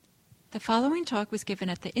The following talk was given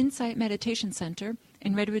at the Insight Meditation Center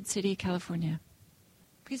in Redwood City, California.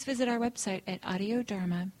 Please visit our website at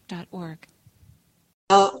audiodharma.org.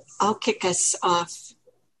 I'll kick us off.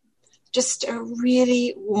 Just a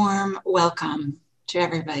really warm welcome to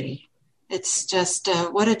everybody. It's just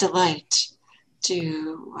what a delight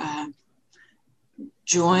to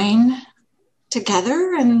join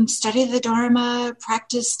together and study the Dharma,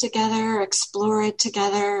 practice together, explore it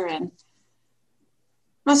together, and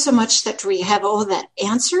not so much that we have all the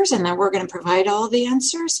answers and that we're going to provide all the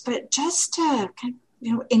answers, but just to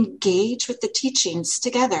engage with the teachings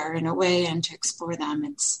together in a way and to explore them.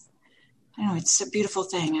 It's a beautiful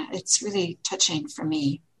thing. It's really touching for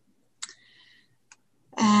me.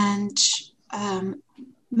 And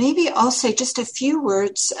maybe I'll say just a few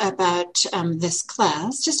words about this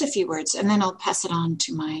class, just a few words, and then I'll pass it on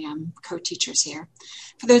to my co-teachers here.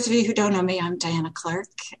 For those of you who don't know me, I'm Diana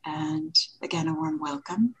Clark, and again, a warm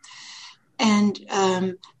welcome. And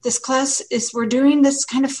this class we're doing this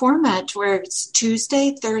kind of format where it's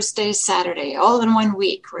Tuesday, Thursday, Saturday, all in 1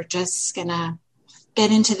 week. We're just going to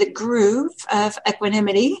get into the groove of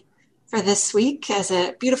equanimity for this week as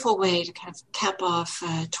a beautiful way to kind of cap off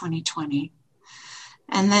 2020.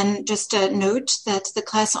 And then just a note that the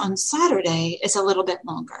class on Saturday is a little bit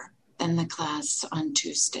longer than the class on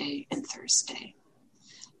Tuesday and Thursday.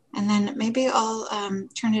 And then maybe I'll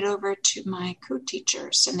turn it over to my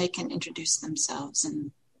co-teachers and they can introduce themselves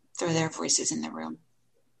and throw their voices in the room.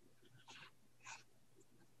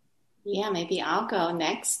 Yeah, maybe I'll go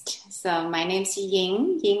next. So my name's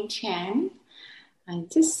Ying Chen. I'm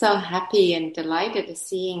just so happy and delighted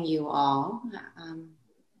seeing you all.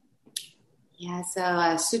 So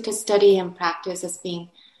Sutta study and practice has been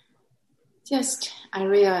just a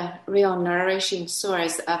real nourishing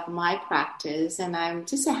source of my practice. And I'm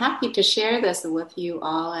just happy to share this with you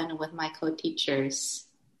all and with my co-teachers.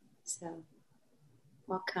 So,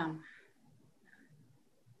 welcome.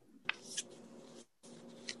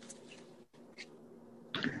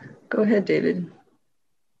 Go ahead, David.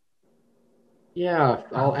 Yeah,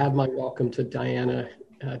 I'll add my welcome to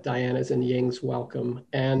Diana's and Ying's welcome.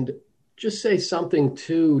 And just say something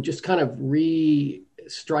to just kind of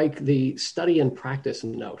strike the study and practice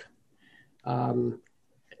note.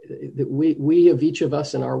 We have each of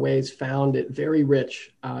us in our ways found it very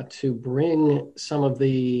rich to bring some of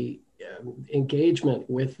the engagement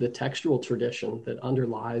with the textual tradition that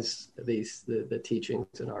underlies the teachings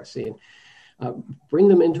in our scene, bring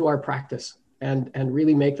them into our practice and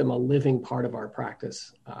really make them a living part of our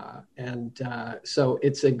practice. So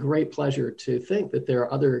it's a great pleasure to think that there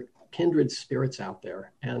are other kindred spirits out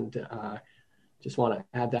there, and just want to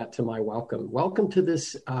add that to my welcome. Welcome to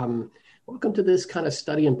this kind of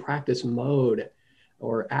study and practice mode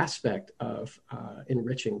or aspect of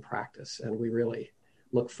enriching practice, and we really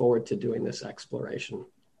look forward to doing this exploration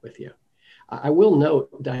with you. I will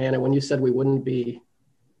note, Diana, when you said we wouldn't be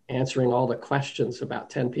answering all the questions, about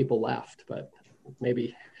 10 people left, but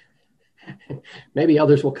maybe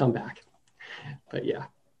others will come back. But yeah,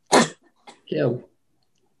 Kim.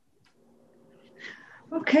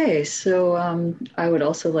 Okay, so I would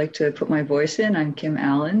also like to put my voice in. I'm Kim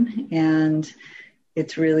Allen, and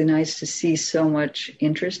it's really nice to see so much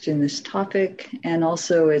interest in this topic. And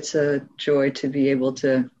also it's a joy to be able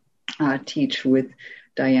to teach with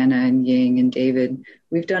Diana and Ying and David.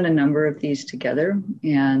 We've done a number of these together,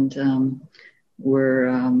 and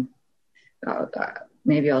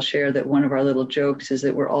maybe I'll share that one of our little jokes is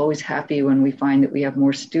that we're always happy when we find that we have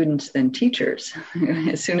more students than teachers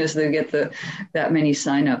as soon as they get that many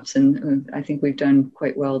signups. And I think we've done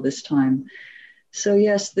quite well this time. So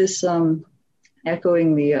yes, this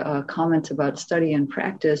echoing the comments about study and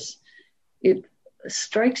practice, it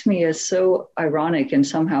strikes me as so ironic and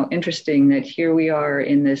somehow interesting that here we are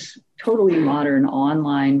in this totally modern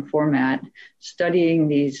online format studying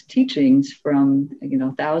these teachings from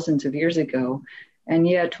thousands of years ago. And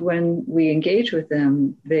yet when we engage with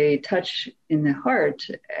them, they touch in the heart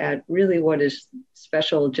at really what is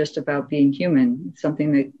special just about being human,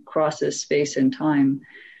 something that crosses space and time.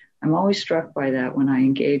 I'm always struck by that when I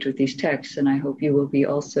engage with these texts, and I hope you will be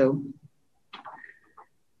also.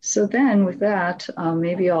 So then with that,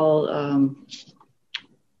 maybe I'll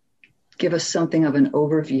give us something of an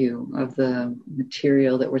overview of the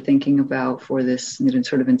material that we're thinking about for this, that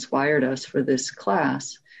sort of inspired us for this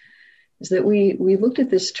class. Is that we looked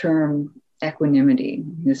at this term equanimity.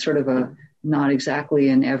 It's sort of a not exactly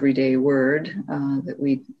an everyday word that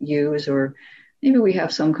we use, or maybe we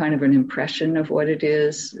have some kind of an impression of what it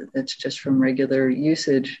is that's just from regular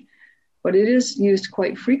usage, but it is used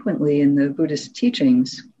quite frequently in the Buddhist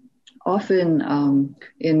teachings. often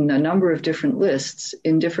in a number of different lists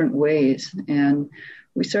in different ways. And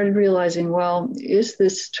we started realizing, well, is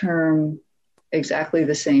this term exactly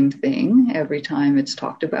the same thing every time it's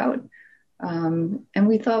talked about? And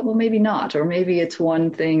we thought, well, maybe not, or maybe it's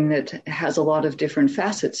one thing that has a lot of different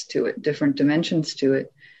facets to it, different dimensions to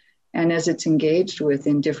it. And as it's engaged with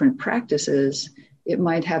in different practices, it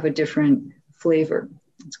might have a different flavor.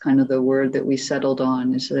 It's kind of the word that we settled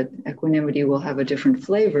on, is that equanimity will have a different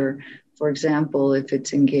flavor. For example, if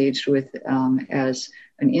it's engaged with as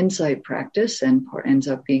an insight practice and ends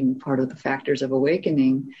up being part of the factors of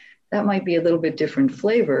awakening, that might be a little bit different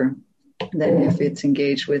flavor than if it's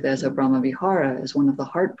engaged with as a Brahma-vihara, as one of the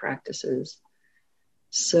heart practices.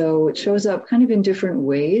 So it shows up kind of in different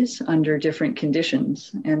ways under different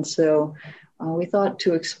conditions. And so we thought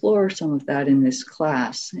to explore some of that in this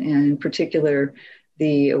class. And in particular,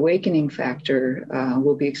 the awakening factor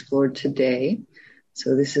will be explored today.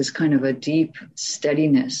 So this is kind of a deep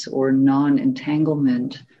steadiness or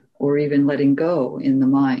non-entanglement or even letting go in the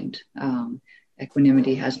mind.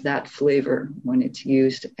 Equanimity has that flavor when it's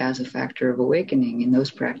used as a factor of awakening in those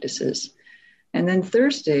practices. And then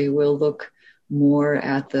Thursday, we'll look more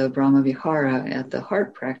at the Brahma-vihara, at the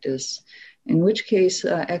heart practice, in which case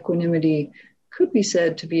equanimity could be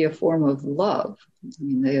said to be a form of love. I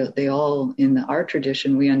mean, they all, in our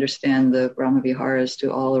tradition, we understand the Brahma-viharas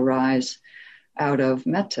to all arise out of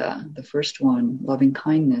metta, the first one, loving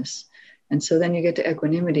kindness. And so then you get to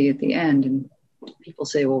equanimity at the end, and people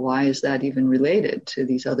say, well, why is that even related to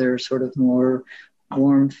these other sort of more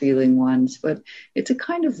warm feeling ones? But it's a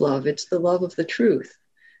kind of love. It's the love of the truth.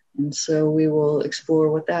 And so we will explore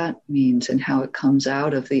what that means and how it comes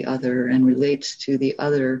out of the other and relates to the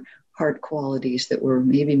other heart qualities that we're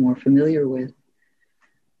maybe more familiar with.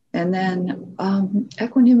 And then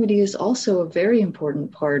equanimity is also a very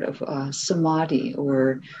important part of samadhi,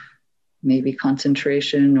 or maybe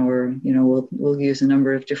concentration, or, you know, we'll use a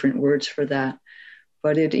number of different words for that.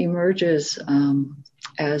 But it emerges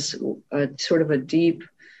as a sort of a deep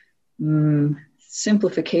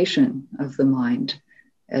simplification of the mind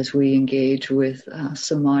as we engage with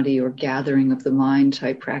samadhi or gathering of the mind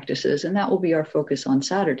type practices. And that will be our focus on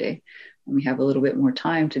Saturday, when we have a little bit more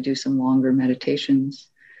time to do some longer meditations.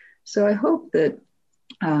 So I hope that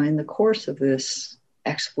in the course of this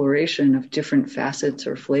exploration of different facets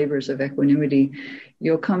or flavors of equanimity,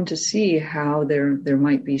 you'll come to see how there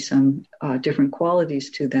might be some different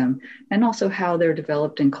qualities to them, and also how they're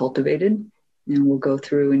developed and cultivated. And we'll go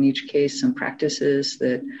through in each case some practices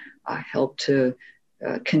that help to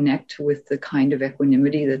connect with the kind of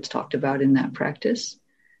equanimity that's talked about in that practice.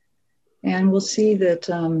 And we'll see that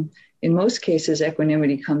in most cases,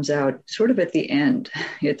 equanimity comes out sort of at the end.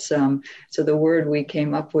 It's so the word we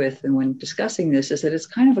came up with and when discussing this is that it's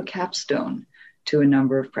kind of a capstone to a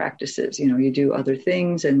number of practices. You know, you do other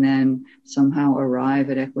things and then somehow arrive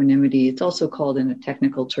at equanimity. It's also called, in a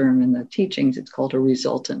technical term in the teachings, it's called a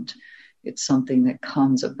resultant. It's something that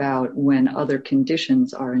comes about when other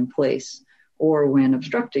conditions are in place or when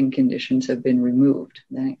obstructing conditions have been removed.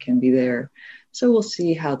 Then it can be there. So we'll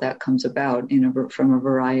see how that comes about from a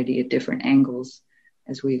variety of different angles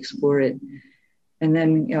as we explore it. And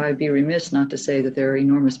then, you know, I'd be remiss not to say that there are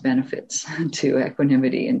enormous benefits to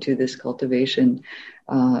equanimity and to this cultivation.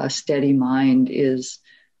 A steady mind is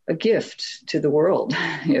a gift to the world,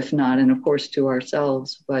 if not, and of course to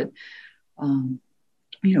ourselves. But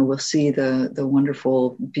you know, we'll see the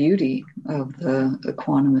wonderful beauty of the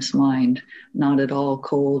equanimous mind, not at all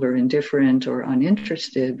cold or indifferent or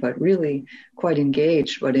uninterested, but really quite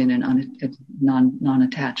engaged, but in a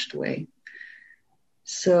non-attached way.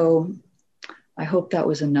 So I hope that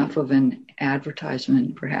was enough of an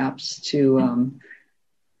advertisement, perhaps, to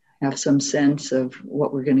have some sense of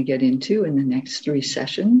what we're going to get into in the next 3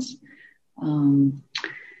 sessions.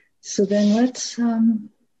 So then let's...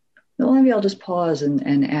 Well, maybe I'll just pause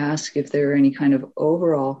and ask if there are any kind of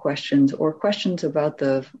overall questions or questions about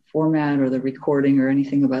the format or the recording or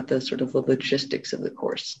anything about the sort of the logistics of the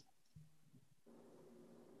course.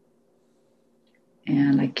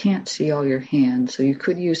 And I can't see all your hands, so you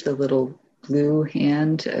could use the little blue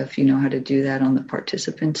hand if you know how to do that on the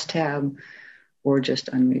participants tab, or just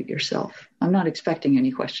unmute yourself. I'm not expecting any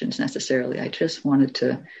questions necessarily. I just wanted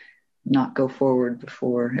to not go forward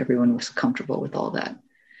before everyone was comfortable with all that.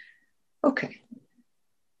 Okay,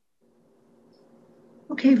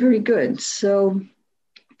 very good. So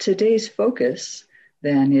today's focus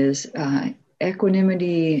then is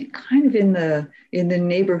equanimity kind of in the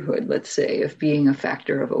neighborhood, let's say, of being a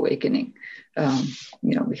factor of awakening.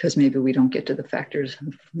 Because maybe we don't get to the factors,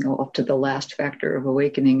 up to the last factor of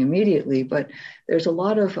awakening immediately, but there's a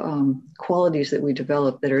lot of qualities that we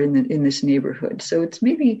develop that are in this neighborhood. So it's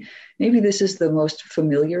maybe this is the most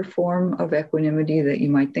familiar form of equanimity that you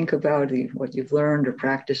might think about, what you've learned or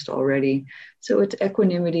practiced already. So it's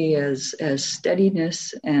equanimity as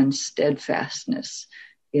steadiness and steadfastness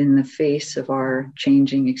in the face of our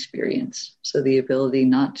changing experience. So the ability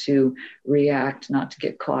not to react, not to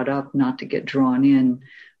get caught up, not to get drawn in,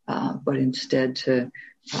 but instead to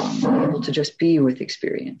be able to just be with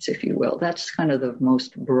experience, if you will. That's kind of the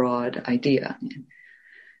most broad idea.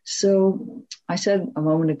 So I said a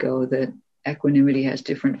moment ago that equanimity has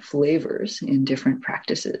different flavors in different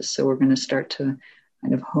practices. So we're going to start to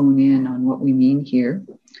kind of hone in on what we mean here.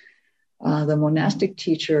 The monastic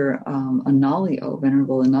teacher,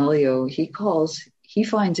 Venerable Analio, he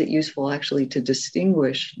finds it useful actually to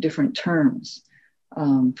distinguish different terms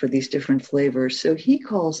for these different flavors. So he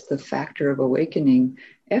calls the factor of awakening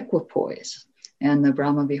equipoise and the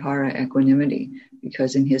Brahmavihara equanimity,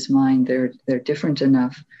 because in his mind they're different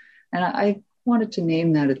enough. And I wanted to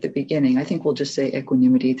name that at the beginning. I think we'll just say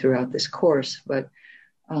equanimity throughout this course, but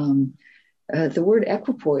the word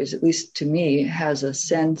equipoise, at least to me, has a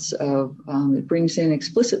sense of, it brings in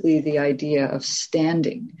explicitly the idea of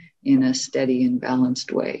standing in a steady and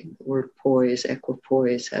balanced way. The word poise,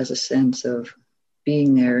 equipoise, has a sense of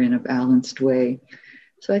being there in a balanced way.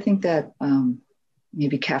 So I think that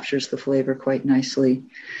maybe captures the flavor quite nicely.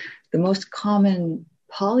 The most common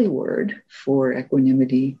Pali word for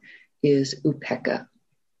equanimity is upekkha.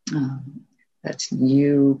 That's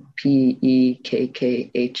Upekha.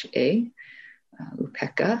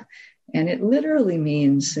 Upekkha, and it literally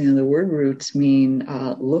means, the word roots mean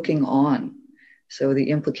looking on. So the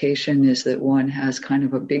implication is that one has kind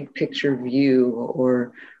of a big picture view,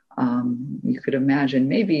 or you could imagine,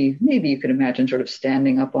 maybe you could imagine sort of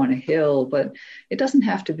standing up on a hill, but it doesn't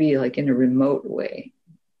have to be like in a remote way.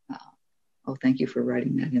 Thank you for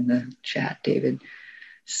writing that in the chat, David.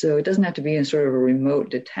 So it doesn't have to be in sort of a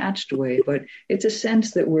remote, detached way, but it's a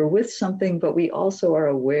sense that we're with something, but we also are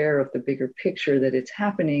aware of the bigger picture that it's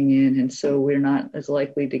happening in. And so we're not as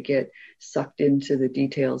likely to get sucked into the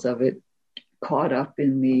details of it, caught up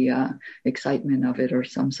in the excitement of it or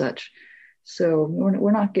some such. So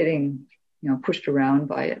we're not getting, pushed around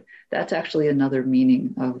by it. That's actually another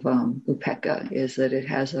meaning of upekkha, is that it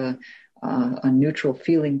has a neutral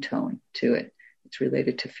feeling tone to it. It's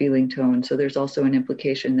related to feeling tone. So there's also an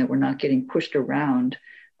implication that we're not getting pushed around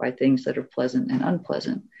by things that are pleasant and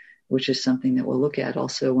unpleasant, which is something that we'll look at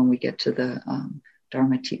also when we get to the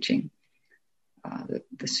Dharma teaching, the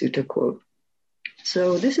sutta quote.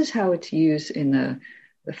 So this is how it's used in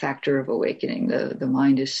the factor of awakening. The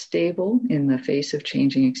mind is stable in the face of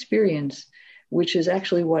changing experience, which is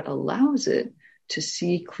actually what allows it to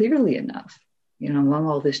see clearly enough. Among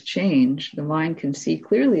all this change, the mind can see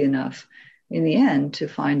clearly enough in the end to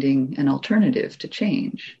finding an alternative to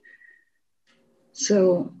change.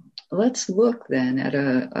 So let's look then at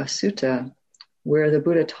a sutta where the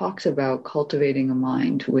Buddha talks about cultivating a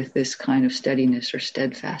mind with this kind of steadiness or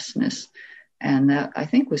steadfastness. And that, I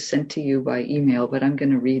think, was sent to you by email, but I'm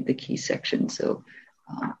going to read the key section, so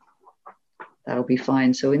that'll be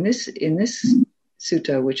fine. So in this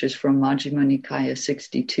sutta, which is from Majjhima Nikaya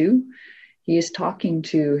 62, he is talking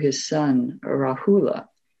to his son, Rahula,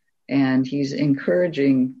 and he's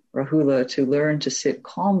encouraging Rahula to learn to sit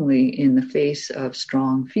calmly in the face of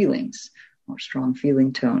strong feelings or strong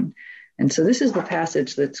feeling tone. And so this is the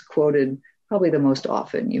passage that's quoted probably the most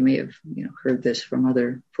often. You may have heard this from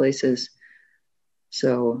other places.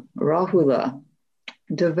 So Rahula,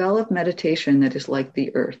 develop meditation that is like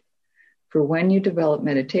the earth. For when you develop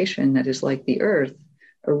meditation that is like the earth,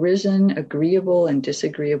 arisen, agreeable, and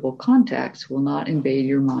disagreeable contacts will not invade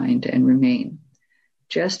your mind and remain.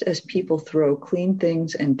 Just as people throw clean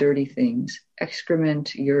things and dirty things,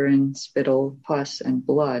 excrement, urine, spittle, pus, and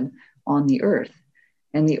blood on the earth,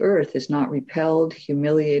 and the earth is not repelled,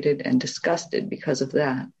 humiliated, and disgusted because of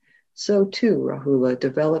that, so too, Rahula,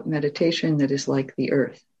 develop meditation that is like the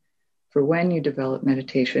earth. For when you develop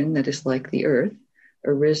meditation that is like the earth,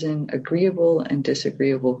 arisen, agreeable, and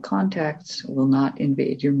disagreeable contacts will not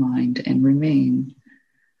invade your mind and remain.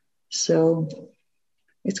 So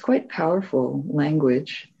it's quite powerful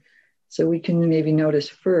language. So we can maybe notice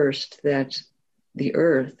first that the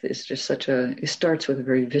earth is just it starts with a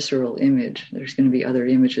very visceral image. There's going to be other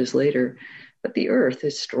images later, but the earth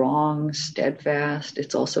is strong, steadfast.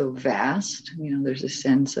 It's also vast. There's a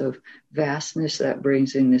sense of vastness that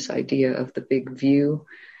brings in this idea of the big view.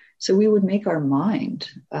 So we would make our mind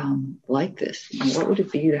like this. What would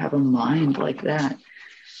it be to have a mind like that?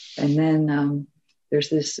 And then there's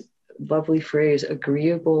this lovely phrase,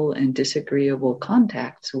 agreeable and disagreeable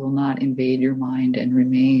contacts will not invade your mind and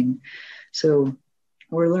remain. So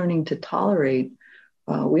we're learning to tolerate.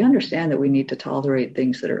 We understand that we need to tolerate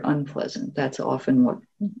things that are unpleasant. That's often what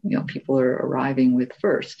people are arriving with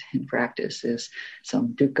first in practice, is some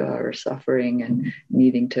dukkha or suffering and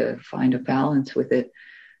needing to find a balance with it.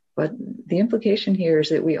 But the implication here is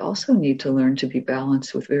that we also need to learn to be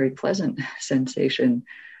balanced with very pleasant sensation,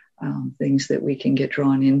 things that we can get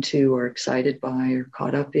drawn into or excited by or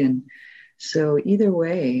caught up in. So either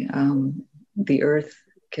way, the earth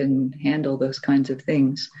can handle those kinds of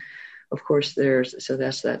things. Of course,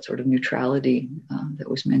 that's that sort of neutrality that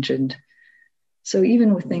was mentioned. So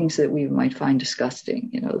even with things that we might find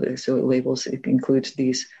disgusting, so it includes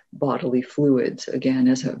these bodily fluids, again,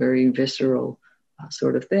 as a very visceral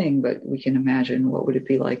sort of thing, but we can imagine what would it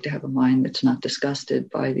be like to have a mind that's not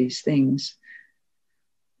disgusted by these things.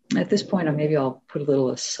 At this point, maybe I'll put a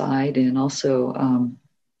little aside in also,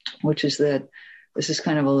 which is that this is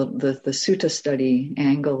kind of the sutta study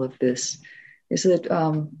angle of this, is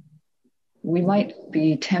that we might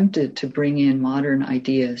be tempted to bring in modern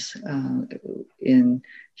ideas in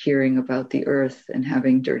hearing about the earth and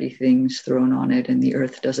having dirty things thrown on it, and the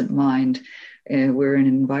earth doesn't mind. We're in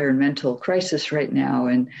an environmental crisis right now,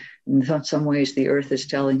 and in some ways the earth is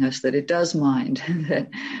telling us that it does mind, that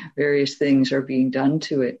various things are being done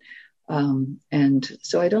to it. And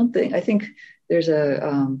so I think there's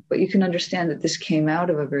but you can understand that this came out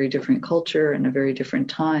of a very different culture and a very different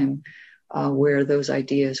time, where those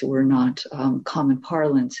ideas were not common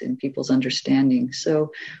parlance in people's understanding.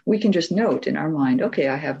 So we can just note in our mind, okay,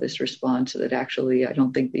 I have this response that actually I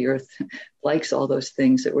don't think the earth likes all those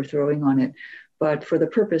things that we're throwing on it. But for the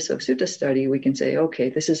purpose of sutta study, we can say, okay,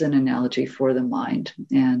 this is an analogy for the mind.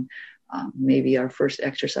 And maybe our first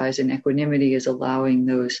exercise in equanimity is allowing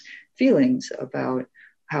those feelings about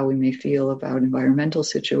how we may feel about environmental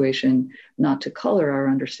situation not to color our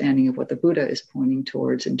understanding of what the Buddha is pointing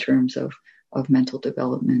towards in terms of mental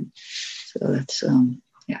development. So that's,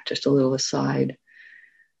 just a little aside.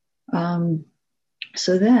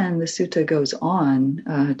 So then the sutta goes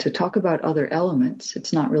on to talk about other elements.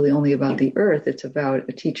 It's not really only about the earth. It's about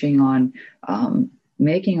a teaching on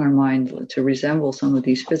making our mind to resemble some of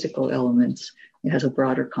these physical elements. It has a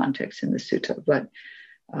broader context in the sutta. But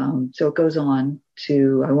so it goes on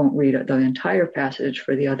to, I won't read the entire passage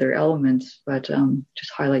for the other elements, but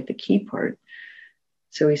just highlight the key part.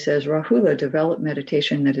 So he says, Rahula, develop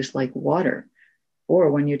meditation that is like water.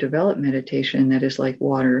 Or when you develop meditation that is like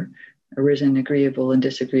water, arisen agreeable and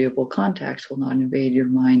disagreeable contacts will not invade your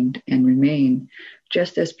mind and remain.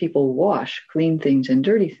 Just as people wash clean things and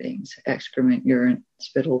dirty things, excrement, urine,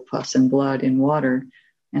 spittle, pus, and blood in water,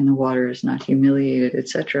 and the water is not humiliated,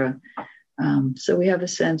 etc. So we have a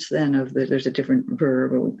sense then of that there's a different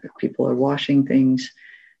verb. People are washing things.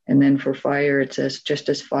 And then for fire, it says, just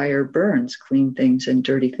as fire burns clean things and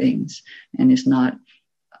dirty things and is not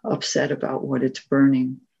upset about what it's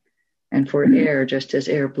burning. And for air, just as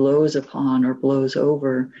air blows upon or blows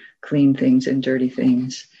over clean things and dirty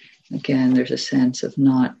things. Again, there's a sense of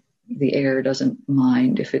the air doesn't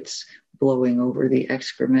mind if it's blowing over the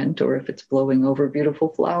excrement or if it's blowing over beautiful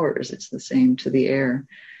flowers. It's the same to the air.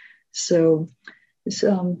 So,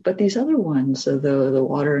 but these other ones, so the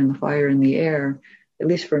water and the fire and the air, at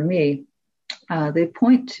least for me, they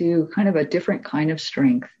point to kind of a different kind of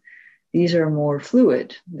strength. These are more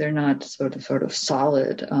fluid. They're not sort of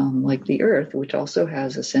solid like the earth, which also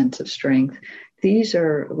has a sense of strength. We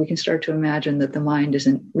can start to imagine that the mind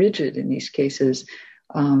isn't rigid in these cases.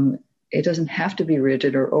 It doesn't have to be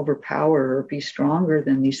rigid or overpower or be stronger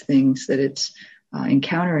than these things that it's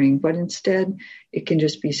encountering, but instead it can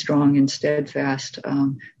just be strong and steadfast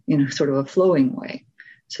in a sort of a flowing way.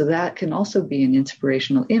 So that can also be an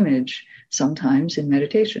inspirational image sometimes in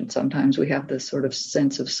meditation. Sometimes we have this sort of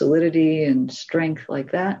sense of solidity and strength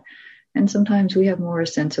like that. And sometimes we have more a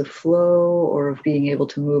sense of flow or of being able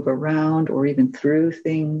to move around or even through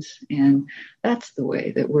things. And that's the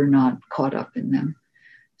way that we're not caught up in them.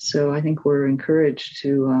 So I think we're encouraged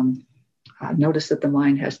to notice that the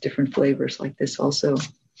mind has different flavors like this also.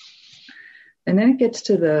 And then it gets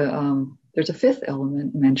to there's a fifth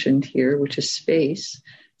element mentioned here, which is space.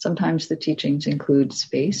 Sometimes the teachings include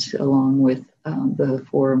space along with the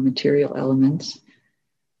four material elements.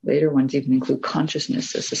 Later ones even include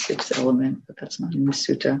consciousness as the sixth element, but that's not in the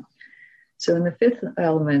sutta. So in the fifth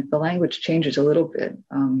element, the language changes a little bit.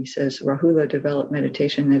 He says, Rahula, develop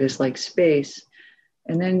meditation that is like space.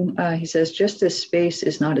 And then he says, just as space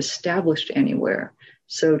is not established anywhere,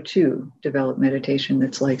 so too develop meditation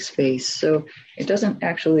that's like space. So it doesn't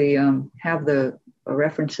actually have the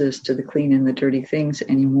references to the clean and the dirty things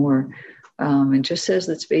anymore. It just says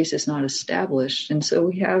that space is not established. And so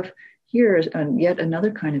we have here yet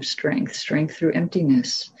another kind of strength through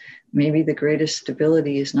emptiness. Maybe the greatest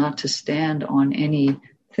stability is not to stand on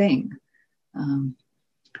anything,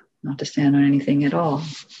 not to stand on anything at all,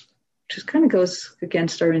 which just kind of goes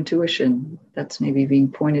against our intuition. That's maybe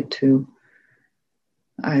being pointed to.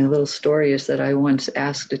 A little story is that I once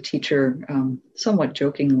asked a teacher, somewhat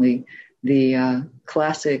jokingly, the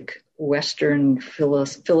classic Western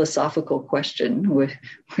philosophical question,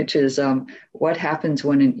 which is what happens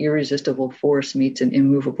when an irresistible force meets an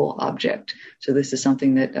immovable object? So this is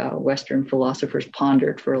something that Western philosophers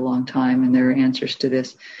pondered for a long time, and there are answers to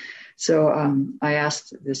this. So I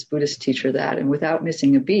asked this Buddhist teacher that, and without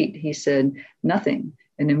missing a beat, he said, nothing.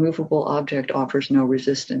 An immovable object offers no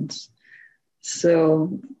resistance.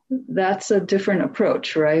 So that's a different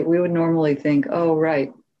approach, right? We would normally think, oh,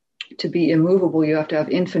 right, to be immovable, you have to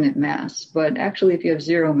have infinite mass. But actually, if you have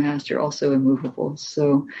zero mass, you're also immovable.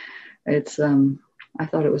 So it's, I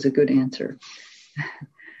thought it was a good answer.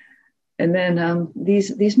 And then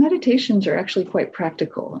these meditations are actually quite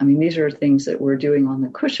practical. I mean, these are things that we're doing on the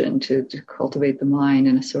cushion to cultivate the mind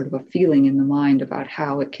and a sort of a feeling in the mind about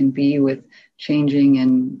how it can be with changing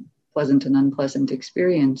and pleasant and unpleasant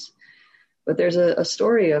experience. But there's a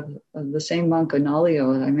story of the same monk,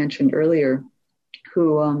 Analayo, that I mentioned earlier,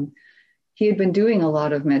 who he had been doing a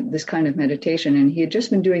lot of this kind of meditation, and he had just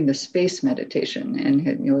been doing the space meditation and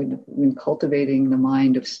had been cultivating the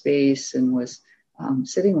mind of space and was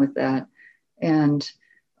sitting with that. And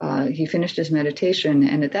he finished his meditation,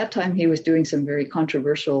 and at that time he was doing some very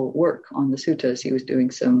controversial work on the suttas. He was doing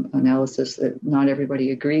some analysis that not everybody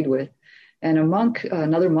agreed with. And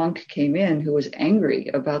another monk came in who was angry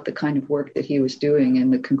about the kind of work that he was doing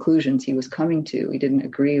and the conclusions he was coming to. He didn't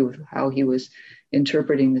agree with how he was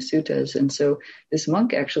interpreting the suttas. And so this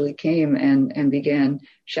monk actually came and began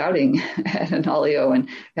shouting at Analayo and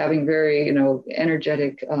having very,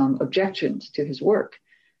 energetic objections to his work.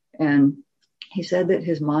 And he said that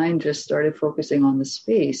his mind just started focusing on the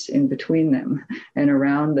space in between them and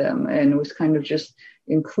around them, and was kind of just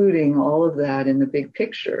including all of that in the big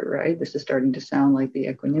picture, right? This is starting to sound like the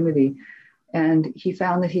equanimity. And he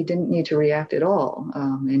found that he didn't need to react at all.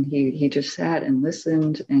 And he just sat and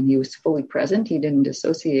listened, and he was fully present. He didn't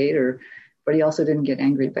dissociate, but he also didn't get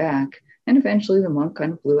angry back. And eventually the monk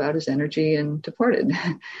kind of blew out his energy and departed.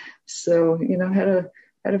 So,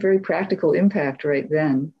 had a very practical impact right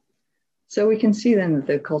then. So we can see then that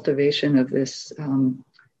the cultivation of this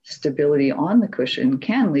stability on the cushion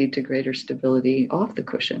can lead to greater stability off the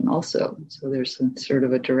cushion also. So there's sort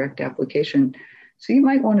of a direct application. So you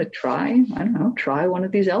might want to try one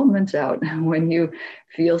of these elements out when you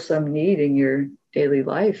feel some need in your daily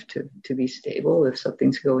life to be stable. If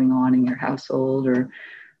something's going on in your household, or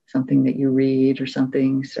something that you read or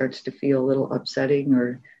something starts to feel a little upsetting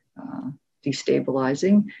or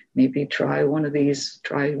destabilizing, maybe try one of these,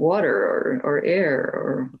 try water or air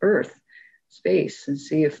or earth, space, and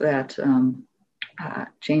see if that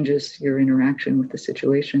changes your interaction with the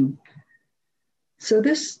situation. So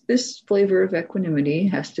this flavor of equanimity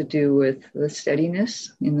has to do with the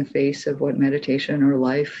steadiness in the face of what meditation or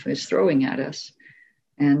life is throwing at us.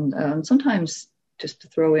 And sometimes, just to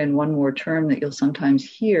throw in one more term that you'll sometimes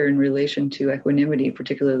hear in relation to equanimity,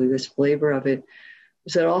 particularly this flavor of it,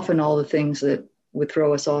 is that often all the things that would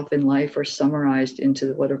throw us off in life are summarized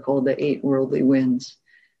into what are called the 8 worldly winds,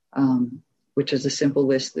 which is a simple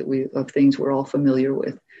list of things we're all familiar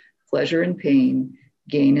with: pleasure and pain,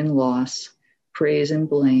 gain and loss, praise and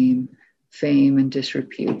blame, fame and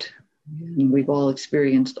disrepute. And we've all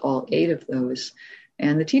experienced all 8 of those.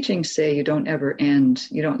 And the teachings say you don't ever end.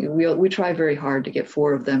 We try very hard to get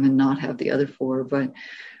 4 of them and not have the other 4, but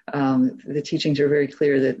the teachings are very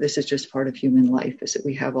clear that this is just part of human life, is that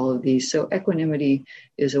we have all of these. So equanimity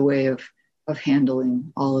is a way of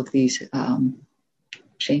handling all of these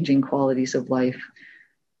changing qualities of life.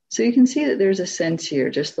 So you can see that there's a sense here.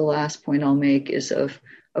 Just the last point I'll make is of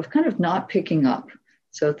kind of not picking up.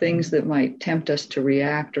 So things that might tempt us to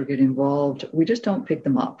react or get involved, we just don't pick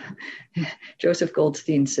them up. Joseph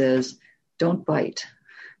Goldstein says, don't bite.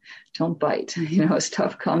 Don't bite.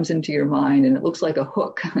 Stuff comes into your mind and it looks like a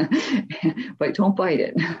hook, but don't bite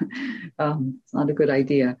it. It's not a good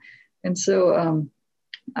idea. And so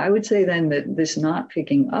I would say then that this not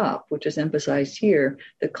picking up, which is emphasized here,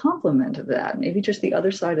 the complement of that, maybe just the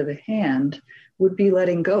other side of the hand, would be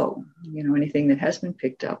letting go. Anything that has been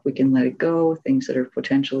picked up, we can let it go. Things that are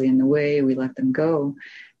potentially in the way, we let them go.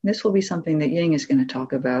 This will be something that Ying is going to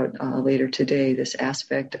talk about later today, this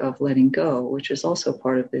aspect of letting go, which is also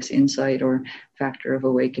part of this insight or factor of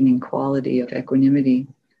awakening quality of equanimity.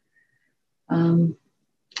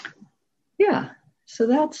 So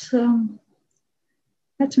that's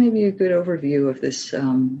maybe a good overview of this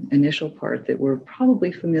initial part that we're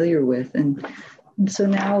probably familiar with. And so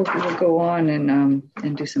now we'll go on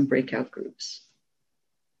and do some breakout groups.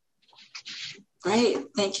 Great.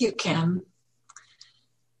 Thank you, Kim.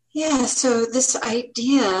 Yeah, so this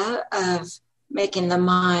idea of making the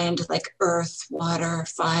mind like earth, water,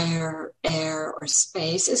 fire, air, or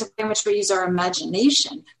space is a way in which we use our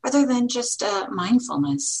imagination rather than just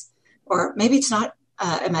mindfulness. Or maybe it's not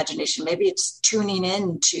imagination, maybe it's tuning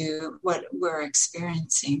in to what we're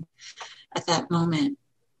experiencing at that moment.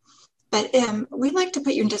 But we'd like to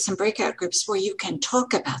put you into some breakout groups where you can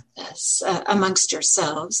talk about this amongst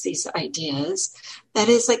yourselves, these ideas. That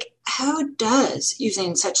is, like, how does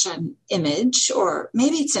using such an image, or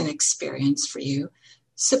maybe it's an experience for you,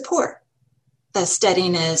 support the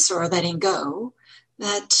steadiness or letting go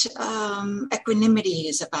that equanimity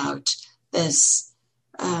is about? This,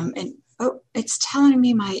 it's telling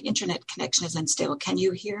me my internet connection is unstable. Can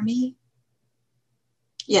you hear me?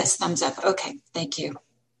 Yes, thumbs up. Okay, thank you.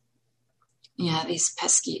 Yeah, these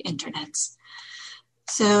pesky internets.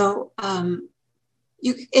 So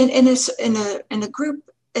you in a group,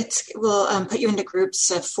 we'll put you into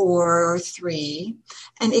groups of 4 or 3,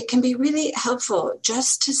 and it can be really helpful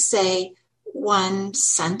just to say one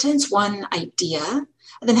sentence, one idea,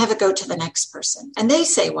 and then have it go to the next person. And they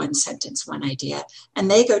say one sentence, one idea,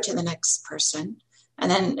 and they go to the next person. And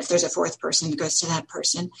then if there's a 4th person, it goes to that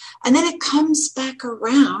person. And then it comes back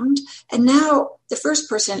around. And now the first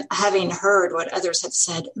person, having heard what others have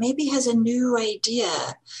said, maybe has a new idea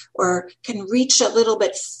or can reach a little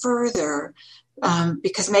bit further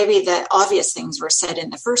because maybe the obvious things were said in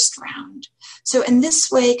the first round. So in this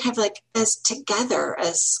way, kind of like as together,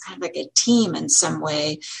 as kind of like a team in some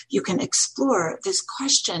way, you can explore this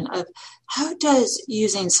question of how does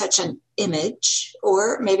using such an image,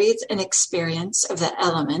 or maybe it's an experience of the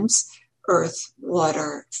elements, earth,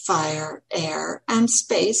 water, fire, air, and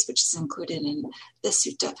space, which is included in the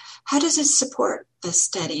sutta, how does it support the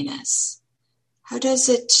steadiness? How does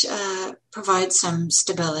it provide some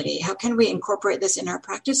stability? How can we incorporate this in our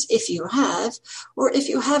practice if you have, or if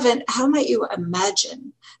you haven't, how might you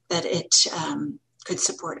imagine that it could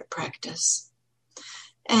support a practice?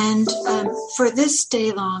 And for this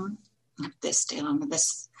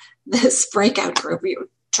breakout group, we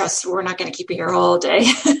trust we're not going to keep you here all day.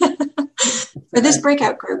 For this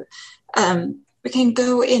breakout group, we can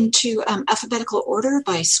go into alphabetical order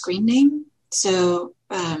by screen name. So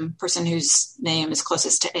person whose name is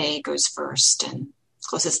closest to A goes first, and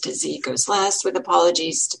closest to Z goes last, with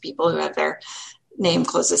apologies to people who have their name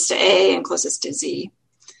closest to A and closest to Z.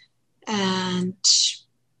 And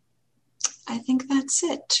I think that's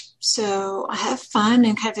it. So I have fun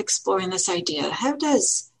and kind of exploring this idea. How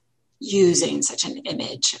does using such an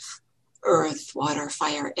image of earth, water,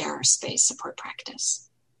 fire, air, space support practice?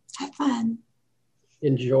 Have fun.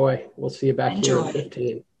 Enjoy. We'll see you back here at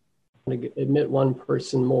 15. I'm going to admit one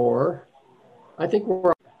person more. I think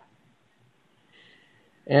we're...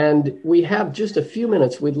 And we have just a few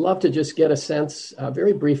minutes. We'd love to just get a sense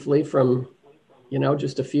very briefly from,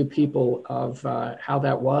 just a few people of how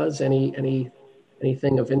that was, anything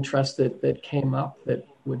of interest that came up that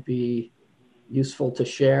would be useful to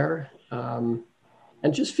share. And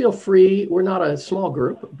just feel free. We're not a small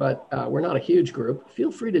group, but we're not a huge group.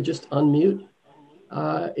 Feel free to just unmute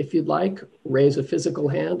if you'd like, raise a physical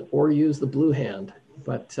hand or use the blue hand.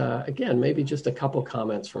 But again, maybe just a couple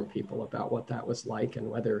comments from people about what that was like and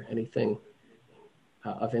whether anything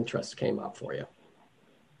of interest came up for you.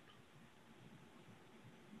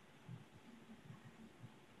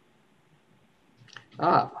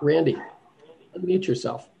 Randy, unmute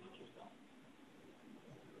yourself.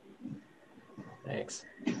 Thanks.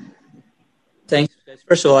 Thanks.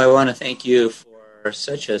 First of all, I want to thank you for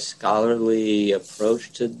such a scholarly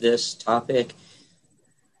approach to this topic.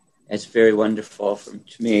 It's very wonderful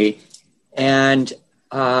to me. And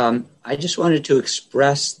I just wanted to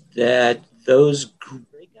express that those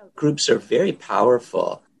breakout groups are very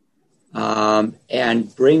powerful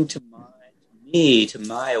and bring to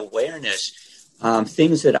my awareness,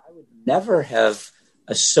 things that I would never have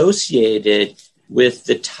associated with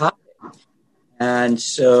the topic. And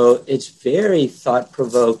so it's very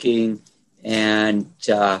thought-provoking and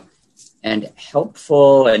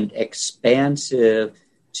helpful and expansive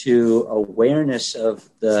to awareness of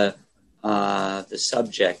the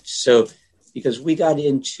subject. So because we got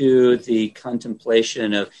into the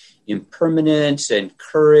contemplation of impermanence and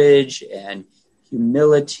courage and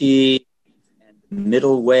humility and the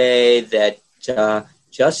middle way that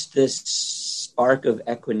just this spark of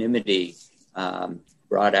equanimity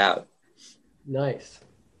brought out. Nice.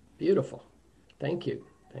 Beautiful. Thank you.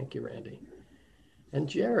 Thank you, Randy. And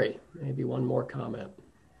Jerry, maybe one more comment.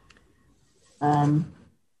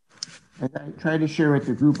 As I try to share with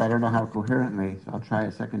the group, I don't know how coherently, so I'll try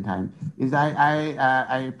a second time, is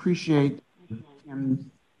I appreciate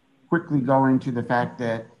him quickly going to the fact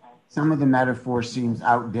that some of the metaphor seems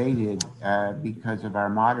outdated because of our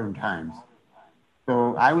modern times.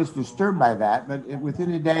 So I was disturbed by that, but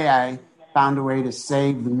within a day, I found a way to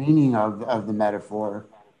save the meaning of the metaphor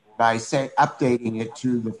by updating it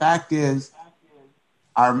to the fact is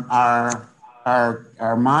our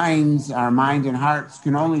minds, our mind and hearts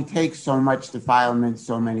can only take so much defilement,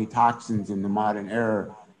 so many toxins in the modern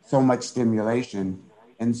era, so much stimulation.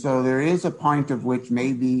 And so there is a point of which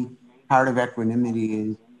maybe part of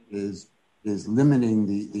equanimity is limiting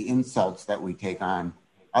the insults that we take on.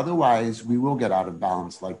 Otherwise, we will get out of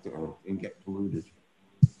balance like the earth and get polluted.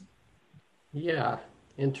 Yeah,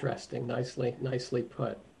 interesting. Nicely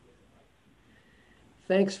put.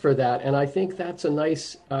 Thanks for that. And I think that's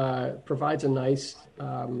provides a nice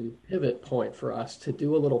pivot point for us to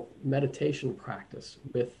do a little meditation practice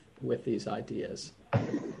with these ideas.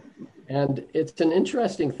 And it's an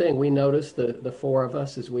interesting thing. We noticed the four of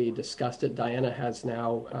us as we discussed it. Diana has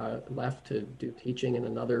now left to do teaching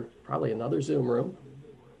in probably another Zoom room.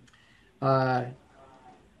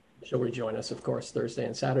 She'll rejoin us, of course, Thursday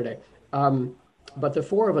and Saturday. But the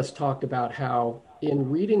four of us talked about how in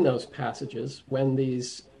reading those passages, when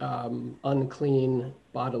these unclean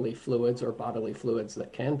bodily fluids or bodily fluids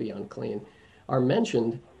that can be unclean are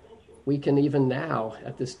mentioned, we can even now,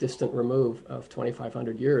 at this distant remove of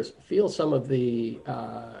 2,500 years, feel some of the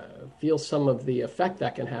effect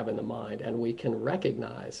that can have in the mind, and we can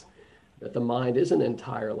recognize that the mind isn't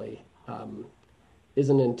entirely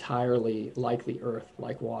like the earth,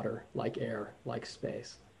 like water, like air, like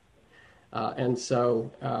space. And so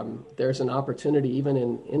there's an opportunity, even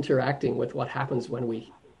in interacting with what happens when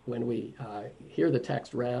we hear the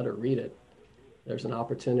text read or read it, there's an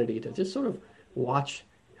opportunity to just sort of watch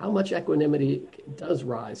how much equanimity does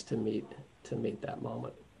rise to meet that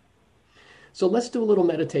moment. So let's do a little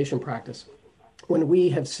meditation practice. When we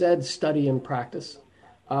have said study and practice,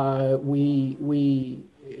 we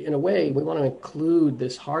in a way, we want to include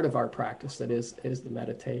this heart of our practice that is the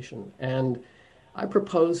meditation. And I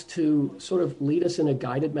propose to sort of lead us in a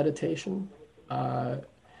guided meditation that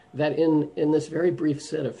in this very brief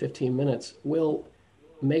sit of 15 minutes will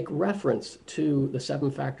make reference to the 7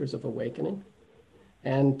 factors of awakening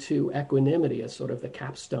and to equanimity as sort of the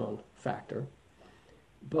capstone factor,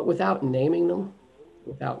 but without naming them,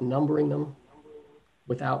 without numbering them,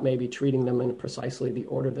 without maybe treating them in precisely the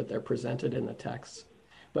order that they're presented in the texts,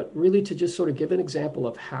 but really to just sort of give an example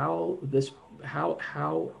of how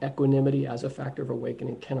equanimity as a factor of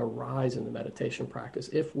awakening can arise in the meditation practice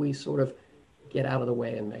if we sort of get out of the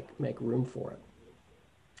way and make room for it.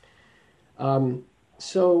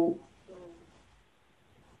 So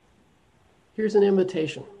here's an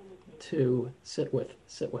invitation to sit with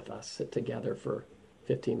us, sit together for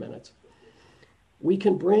 15 minutes. We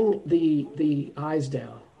can bring the eyes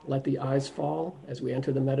down, let the eyes fall as we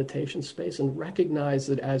enter the meditation space, and recognize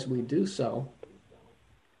that as we do so,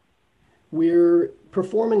 we're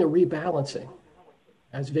performing a rebalancing.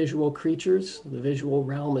 As visual creatures, the visual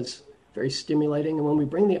realm is very stimulating, and when we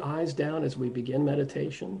bring the eyes down as we begin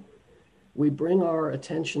meditation, we bring our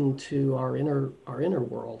attention to our inner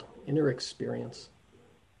world, inner experience.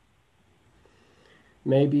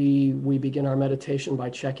 Maybe we begin our meditation by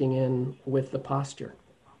checking in with the posture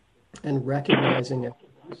and recognizing it.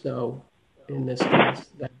 So in this case,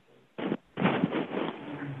 that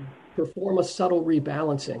perform a subtle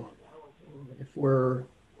rebalancing. If we're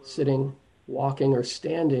sitting, walking, or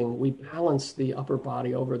standing, we balance the upper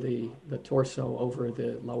body over the torso over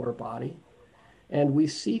the lower body. And we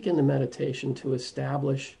seek in the meditation to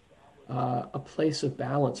establish a place of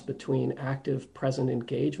balance between active, present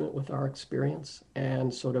engagement with our experience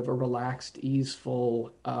and sort of a relaxed,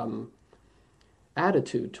 easeful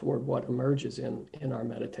attitude toward what emerges in our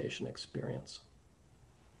meditation experience.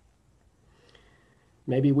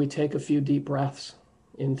 Maybe we take a few deep breaths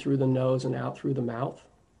in through the nose and out through the mouth.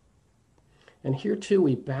 And here too,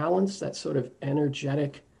 we balance that sort of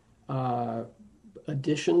energetic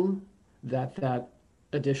addition that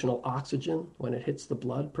additional oxygen when it hits the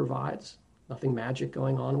blood provides. Nothing magic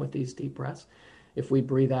going on with these deep breaths. If we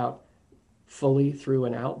breathe out fully through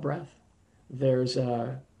an out breath, there's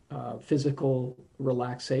a physical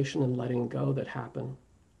relaxation and letting go that happen.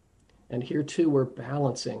 And here too, we're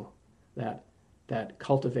balancing that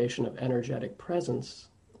cultivation of energetic presence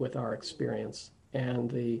with our experience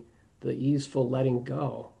and the easeful letting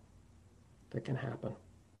go that can happen.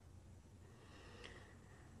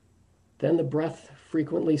 Then the breath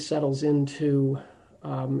frequently settles into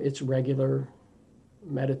its regular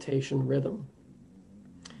meditation rhythm,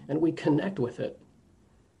 and we connect with it.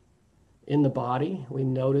 In the body, we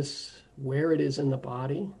notice where it is in the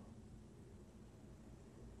body,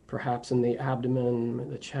 perhaps in the abdomen,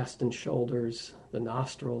 the chest and shoulders, the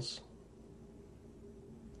nostrils.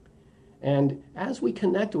 And as we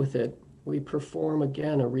connect with it, we perform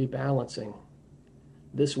again a rebalancing.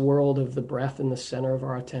 This world of the breath in the center of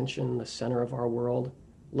our attention, the center of our world,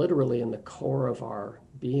 literally in the core of our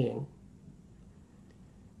being,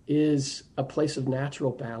 is a place of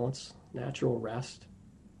natural balance, natural rest.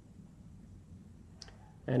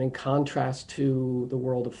 And in contrast to the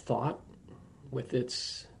world of thought, with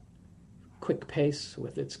its quick pace,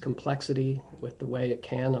 with its complexity, with the way it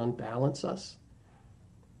can unbalance us,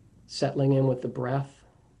 settling in with the breath,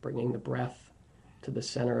 bringing the breath to the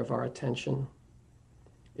center of our attention,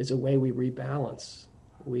 is a way we rebalance.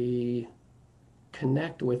 We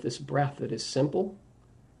connect with this breath that is simple,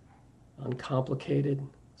 uncomplicated,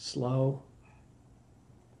 slow,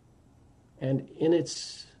 and in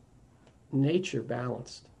its nature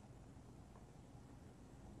balanced.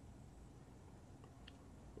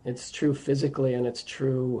 It's true physically and it's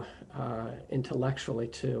true intellectually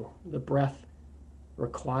too. The breath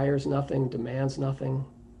requires nothing, demands nothing.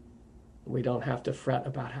 We don't have to fret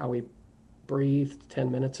about how we breathed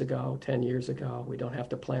 10 minutes ago, 10 years ago. We don't have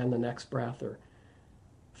to plan the next breath or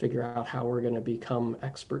figure out how we're going to become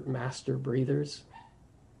expert master breathers.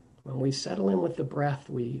 When we settle in with the breath,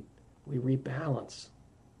 we rebalance.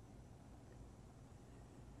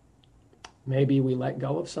 Maybe we let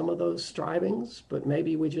go of some of those strivings, but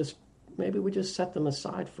maybe we just set them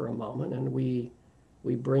aside for a moment, and we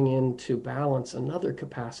bring into balance another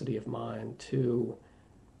capacity of mind to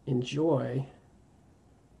enjoy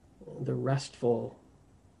the restful,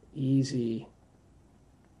 easy,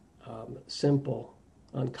 simple,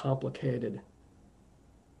 uncomplicated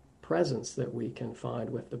presence that we can find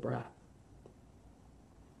with the breath.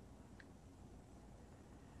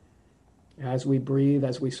 As we breathe,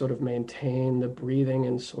 as we sort of maintain the breathing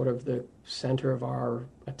in sort of the center of our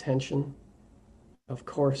attention, of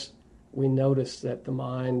course, we notice that the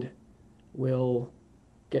mind will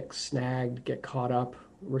get snagged, get caught up,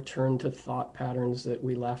 return to thought patterns that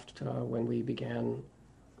we left when we began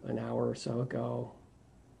an hour or so ago.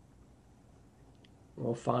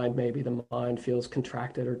 We'll find maybe the mind feels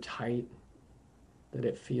contracted or tight, that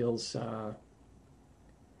it feels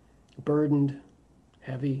burdened,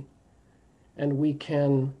 heavy. And we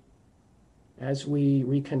can, as we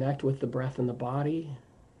reconnect with the breath in the body,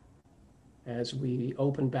 as we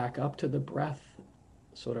open back up to the breath,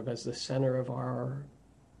 sort of as the center of our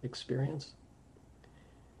experience,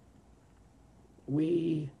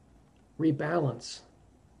 we rebalance.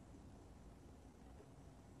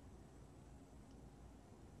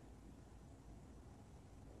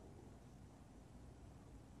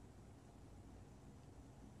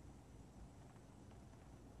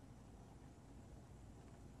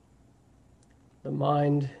 The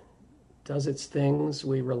mind does its things.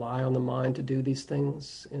 We rely on the mind to do these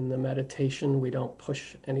things. In the meditation, we don't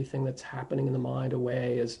push anything that's happening in the mind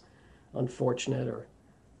away as unfortunate or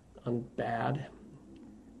bad.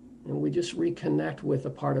 And we just reconnect with a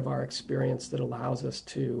part of our experience that allows us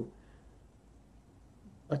to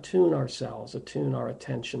attune ourselves, attune our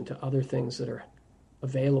attention to other things that are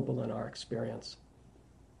available in our experience.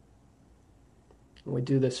 And we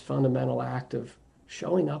do this fundamental act of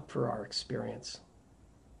showing up for our experience,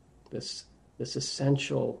 this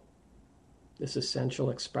essential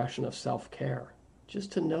expression of self-care, just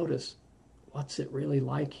to notice what's it really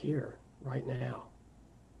like here, right now.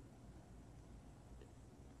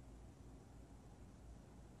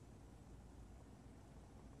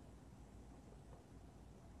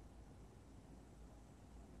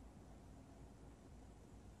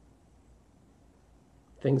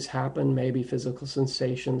 Things happen, maybe physical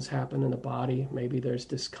sensations happen in the body, maybe there's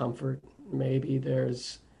discomfort, maybe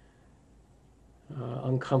there's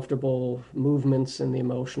uncomfortable movements in the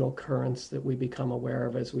emotional currents that we become aware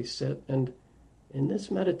of as we sit. And in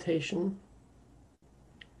this meditation,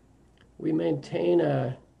 we maintain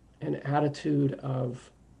an attitude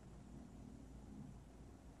of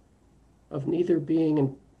neither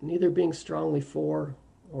being strongly for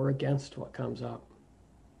or against what comes up.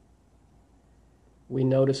 We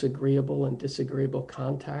notice agreeable and disagreeable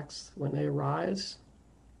contacts when they arise,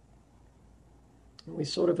 We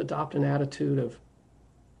sort of adopt an attitude of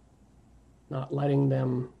not letting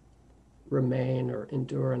them remain or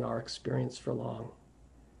endure in our experience for long.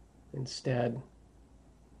 Instead,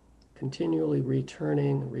 continually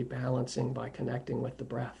returning, rebalancing by connecting with the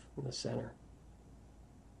breath in the center.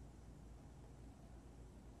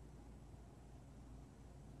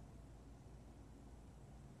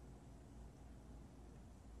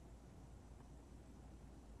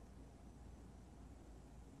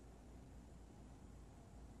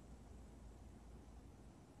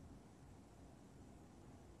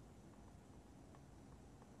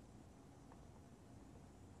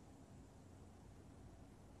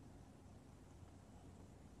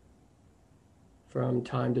 From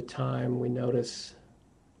time to time, we notice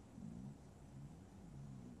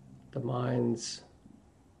the minds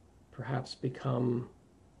perhaps become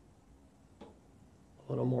a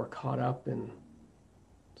little more caught up in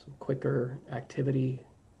some quicker activity,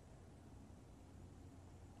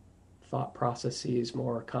 thought processes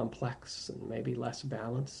more complex and maybe less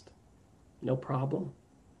balanced. No problem.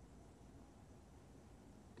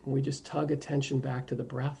 We just tug attention back to the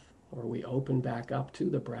breath, or we open back up to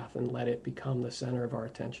the breath and let it become the center of our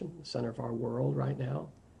attention, the center of our world right now.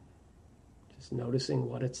 Just noticing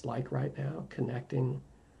what it's like right now, connecting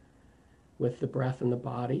with the breath and the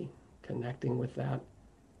body, connecting with that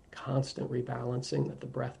constant rebalancing that the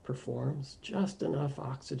breath performs. Just enough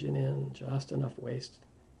oxygen in, just enough waste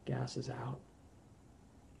gases out.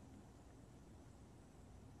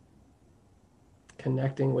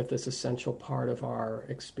 Connecting with this essential part of our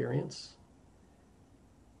experience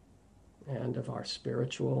and of our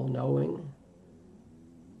spiritual knowing,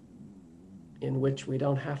 in which we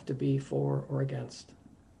don't have to be for or against.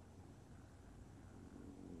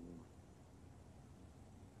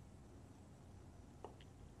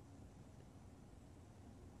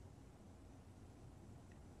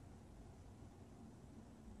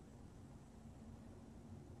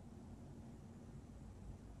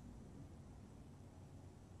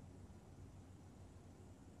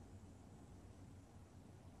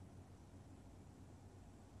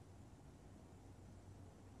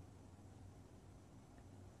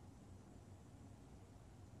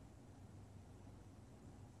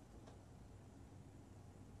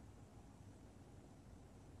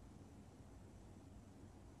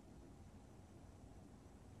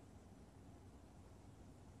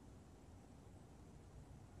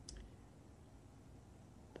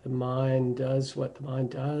 The mind does what the mind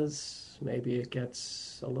does. Maybe it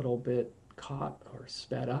gets a little bit caught or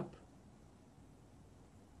sped up.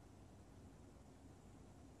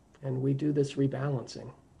 And we do this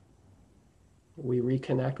rebalancing. We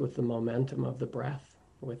reconnect with the momentum of the breath,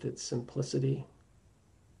 with its simplicity.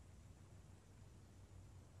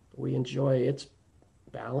 We enjoy its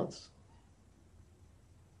balance,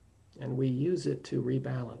 and we use it to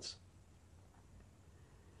rebalance.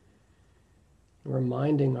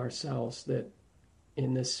 Reminding ourselves that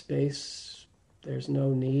in this space, there's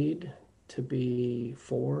no need to be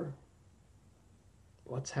for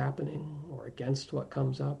what's happening or against what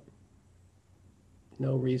comes up.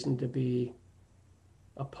 No reason to be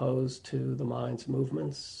opposed to the mind's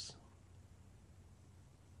movements.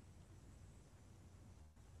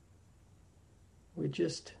 We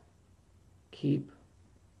just keep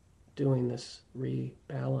doing this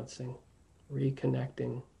rebalancing,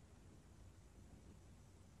 reconnecting.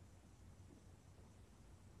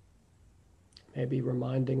 Maybe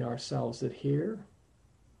reminding ourselves that here,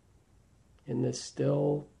 in this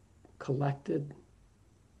still, collected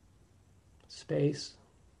space,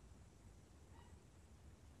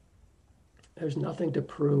 there's nothing to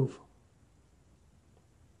prove,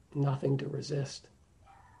 nothing to resist.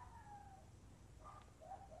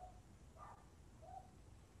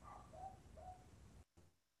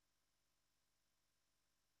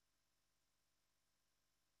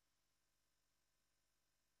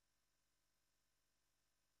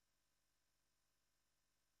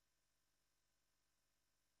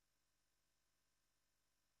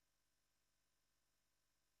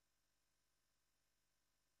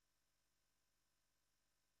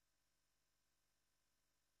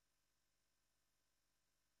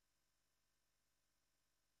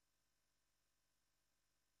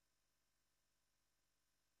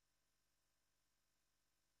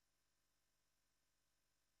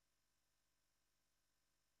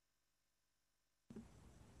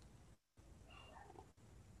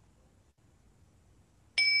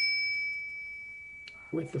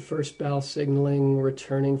 With the first bell signaling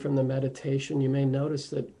returning from the meditation, you may notice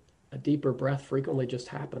that a deeper breath frequently just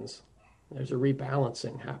happens. There's a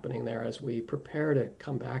rebalancing happening there as we prepare to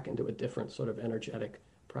come back into a different sort of energetic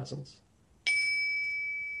presence.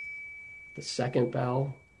 The second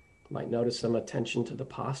bell, might notice some attention to the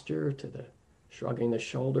posture, to the shrugging the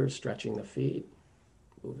shoulders, stretching the feet,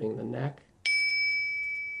 moving the neck.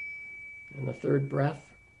 And the third breath,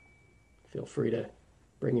 feel free to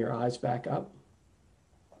bring your eyes back up.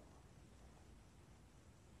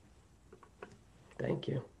 Thank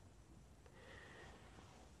you.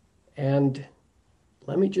 And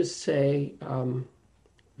let me just say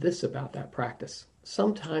this about that practice.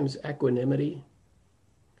 Sometimes equanimity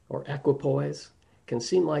or equipoise can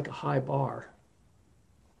seem like a high bar.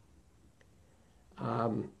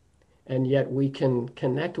 And yet we can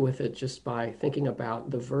connect with it just by thinking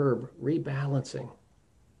about the verb rebalancing.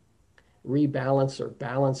 Rebalance or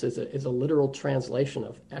balance is a literal translation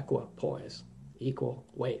of equipoise, equal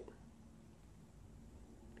weight.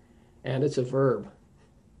 And it's a verb,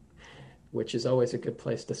 which is always a good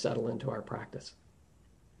place to settle into our practice.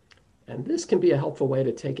 And this can be a helpful way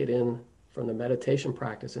to take it in from the meditation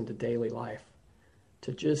practice into daily life,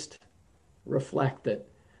 to just reflect that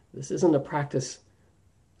this isn't a practice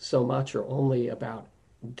so much or only about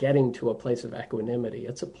getting to a place of equanimity.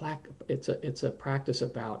 It's a practice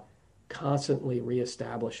about constantly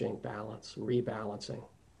reestablishing balance, rebalancing.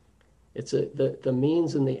 It's the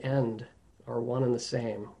means and the end are one and the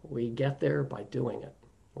same. We get there by doing it.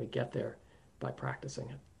 We get there by practicing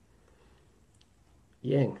it.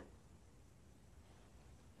 Ying.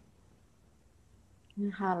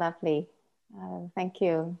 How lovely. Thank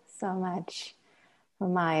you so much for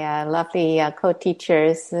my lovely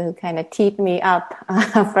co-teachers who kind of teed me up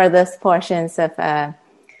for these portions of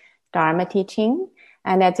Dharma teaching.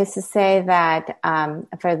 And just to say that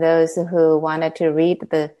for those who wanted to read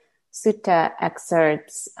the sutta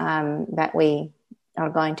excerpts that we are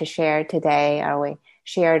going to share today, or we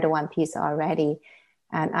shared one piece already,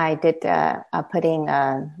 and I did putting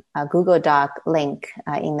a Google Doc link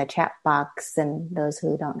in the chat box, and those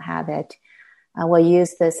who don't have it will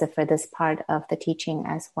use this for this part of the teaching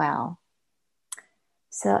as well.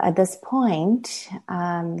 So at this point,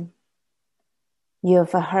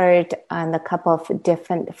 you've heard a couple of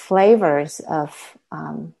different flavors of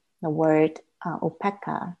the word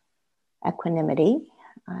upekkha, equanimity.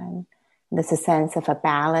 There's a sense of a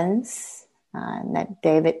balance that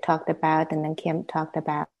David talked about and then Kim talked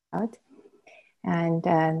about, and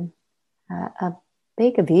a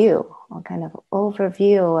big view, or kind of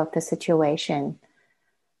overview of the situation,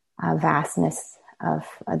 vastness of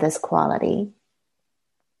this quality.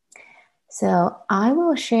 So I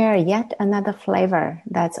will share yet another flavor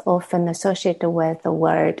that's often associated with the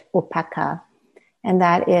word upekkha, and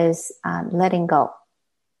that is letting go.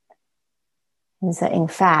 And so in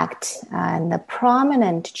fact, the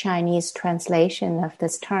prominent Chinese translation of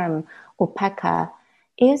this term, upekkha,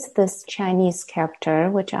 is this Chinese character,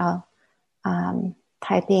 which I'll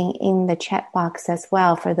typing in the chat box as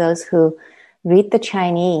well for those who read the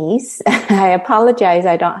Chinese. I apologize,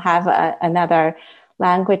 I don't have another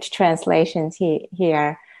language translations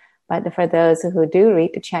here, but for those who do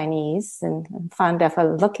read the Chinese and fond of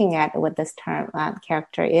looking at what this term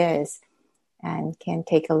character is, and can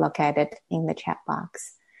take a look at it in the chat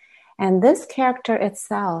box. And this character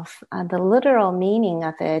itself, the literal meaning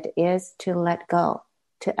of it is to let go,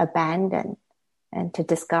 to abandon, and to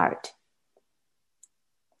discard.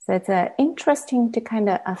 So it's interesting to kind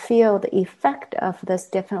of feel the effect of those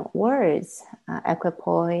different words,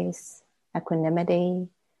 equipoise, equanimity,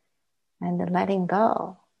 and the letting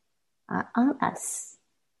go on us,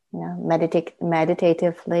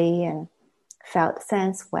 meditatively and felt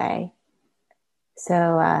sense way.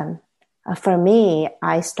 So for me,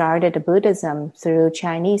 I started Buddhism through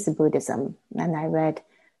Chinese Buddhism, and I read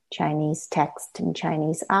Chinese text and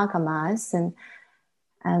Chinese agamas, and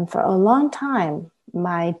for a long time,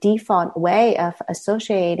 my default way of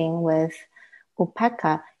associating with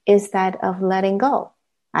upekkha is that of letting go.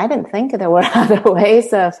 I didn't think there were other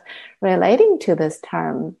ways of relating to this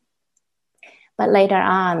term. But later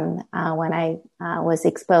on, when I was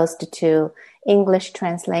exposed to English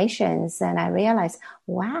translations, and I realized,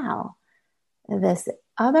 wow, this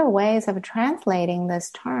other ways of translating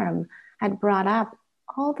this term had brought up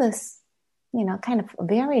all this, kind of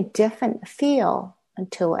very different feel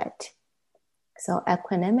to it. So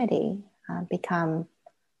equanimity become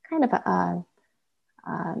kind of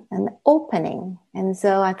an opening. And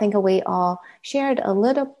so I think we all shared a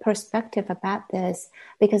little perspective about this,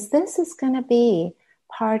 because this is going to be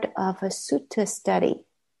part of a sutta study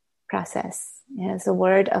process. It's a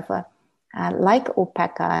word of like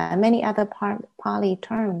upekkha and many other Pali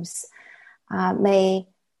terms may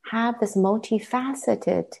have this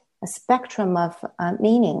multifaceted spectrum of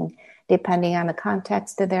meaning depending on the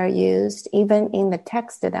context that they're used. Even in the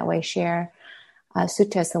text that we share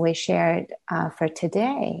suttas that we shared for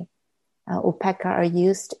today, upekkha, are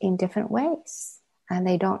used in different ways, and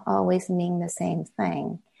they don't always mean the same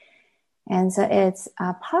thing. And so it's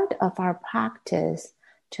a part of our practice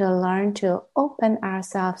to learn to open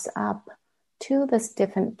ourselves up to these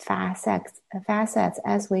different facets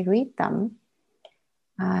as we read them,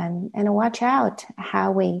 and watch out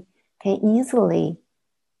how we can easily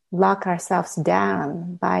lock ourselves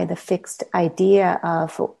down by the fixed idea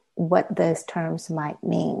of what those terms might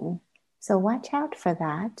mean. So watch out for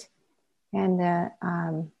that, and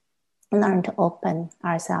learn to open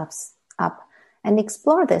ourselves up and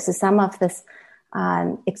explore this. Some of this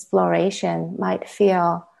exploration might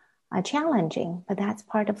feel challenging, but that's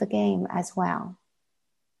part of the game as well.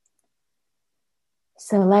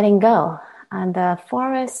 So letting go. And the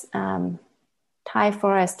Thai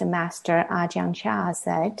forest master Ajahn Chah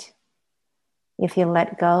said, if you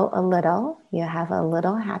let go a little, you have a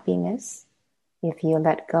little happiness. If you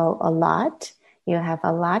let go a lot, you have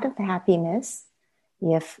a lot of happiness.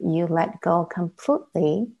 If you let go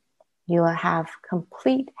completely, you will have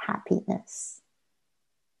complete happiness.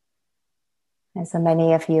 And so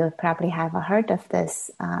many of you probably have heard of this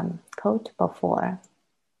quote before.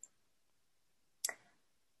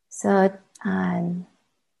 So, and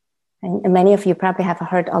many of you probably have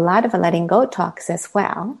heard a lot of letting go talks as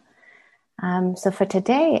well. So for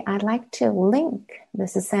today, I'd like to link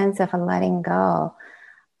this sense of a letting go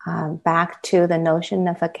back to the notion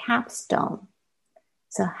of a capstone.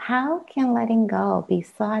 So how can letting go be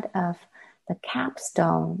thought of the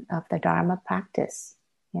capstone of the Dharma practice?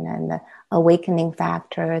 You know, in the awakening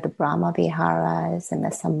factor, the Brahma Viharas, and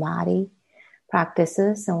the Samadhi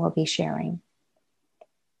practices, and we'll be sharing.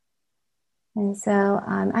 And so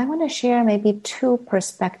I want to share maybe two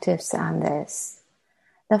perspectives on this.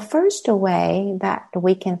 The first way that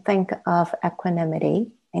we can think of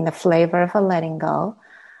equanimity in the flavor of a letting go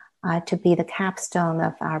to be the capstone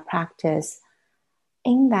of our practice,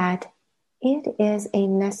 in that it is a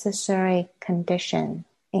necessary condition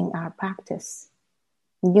in our practice.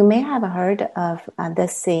 You may have heard of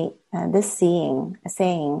this saying,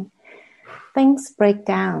 things break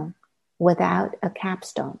down without a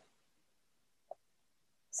capstone.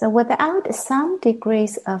 So without some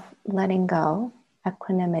degrees of letting go,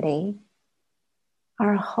 equanimity,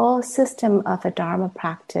 our whole system of a Dharma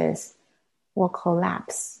practice will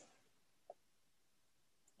collapse,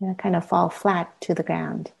 kind of fall flat to the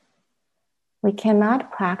ground. We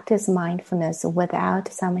cannot practice mindfulness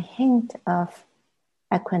without some hint of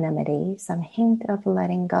equanimity, some hint of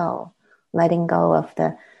letting go of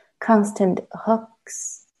the constant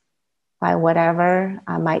hooks by whatever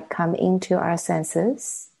might come into our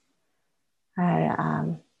senses.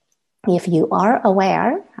 If you are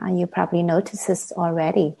aware, you probably noticed this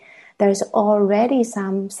already, there's already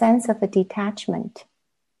some sense of a detachment,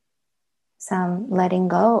 some letting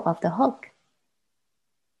go of the hook.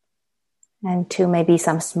 And to maybe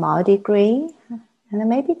some small degree, and then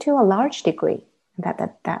maybe to a large degree,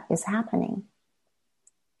 that is happening.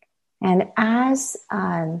 And as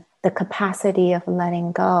the capacity of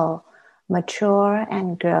letting go mature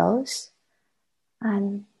and grows,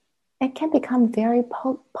 it can become very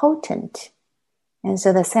potent. And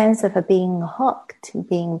so the sense of being hooked,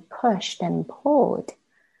 being pushed and pulled,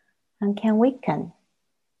 can weaken.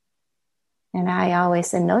 And I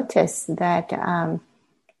always notice that,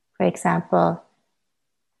 for example,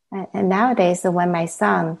 and nowadays when my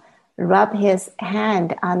son rubs his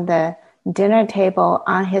hand on the dinner table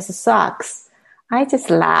on his socks, I just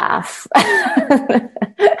laugh.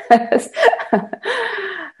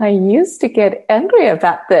 I used to get angry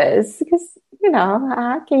about this because,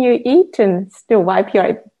 how can you eat and still wipe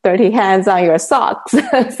your dirty hands on your socks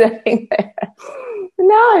sitting there?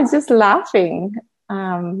 Now I'm just laughing.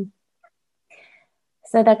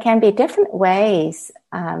 So there can be different ways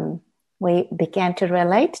we began to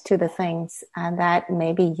relate to the things that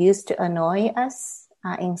maybe used to annoy us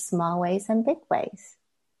in small ways and big ways.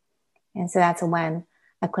 And so that's when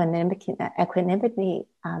equanimity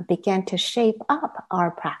began to shape up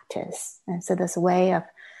our practice. And so this way of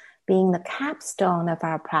being the capstone of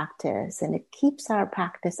our practice, and it keeps our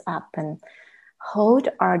practice up and hold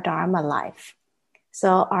our Dharma life.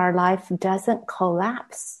 So our life doesn't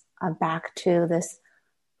collapse back to this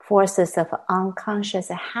forces of unconscious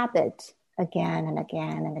habit again and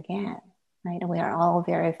again and again. Right? We are all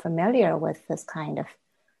very familiar with this kind of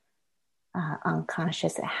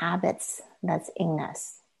unconscious habits that's in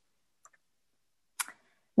us.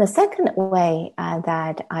 The second way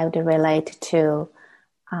that I would relate to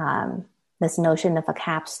this notion of a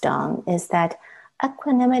capstone is that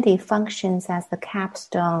equanimity functions as the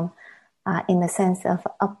capstone in the sense of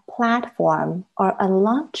a platform or a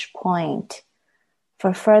launch point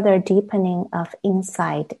for further deepening of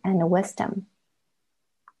insight and wisdom,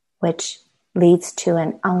 which leads to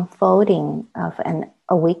an unfolding of an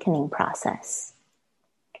awakening process.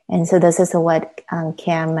 And so this is what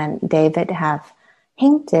Kim and David have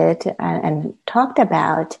hinted and talked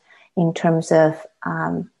about in terms of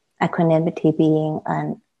equanimity being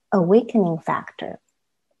an awakening factor.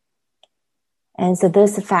 And so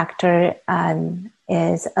this factor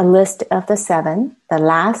is a list of the 7, the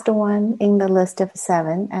last one in the list of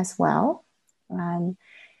 7 as well. And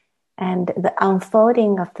the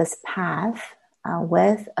unfolding of this path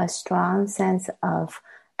with a strong sense of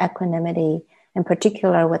equanimity, in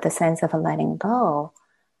particular with a sense of letting go,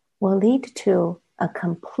 will lead to a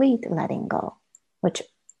complete letting go, which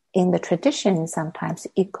in the tradition sometimes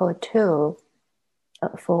equal to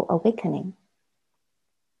a full awakening.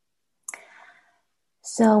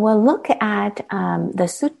 So we'll look at the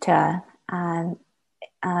sutta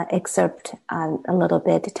excerpt a little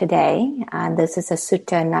bit today. And this is a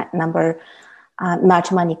sutta number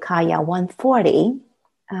Majjhima Nikaya 140.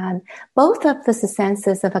 Both of the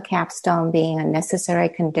senses of a capstone being a necessary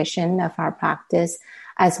condition of our practice,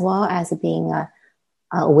 as well as being a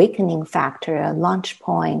awakening factor, a launch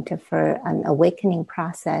point for an awakening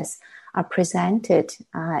process, are presented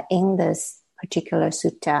in this particular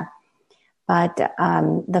sutta. But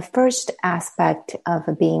the first aspect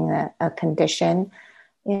of being a condition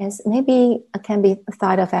is maybe can be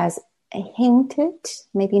thought of as hinted,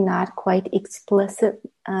 maybe not quite explicit.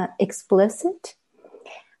 But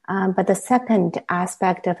the second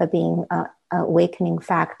aspect of being an awakening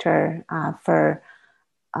factor for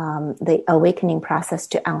the awakening process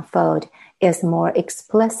to unfold is more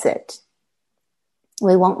explicit.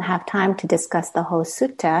 We won't have time to discuss the whole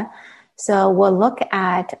sutta, so we'll look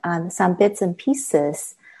at some bits and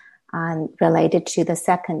pieces related to the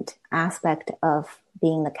second aspect of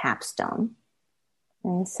being the capstone.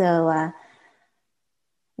 And so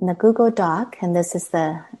in the Google Doc, and this is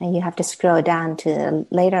and you have to scroll down to the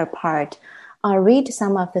later part, I'll read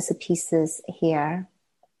some of these pieces here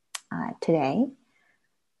today.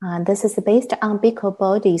 This is based on Bhikkhu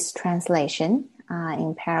Bodhi's translation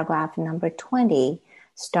in paragraph number 20,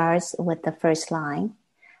 starts with the first line.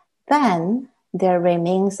 Then there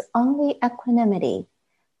remains only equanimity,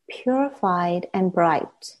 purified and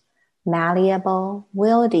bright, malleable,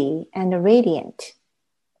 wieldy, and radiant.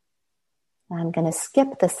 I'm going to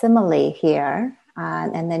skip the simile here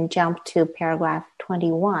and then jump to paragraph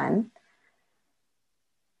 21.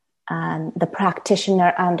 The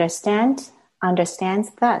practitioner understands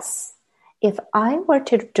thus. If I were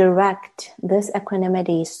to direct this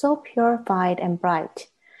equanimity so purified and bright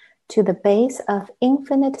to the base of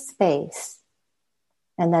infinite space,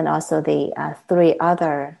 and then also the 3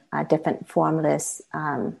 other different formless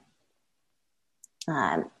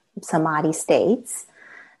samadhi states,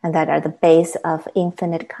 and that are the base of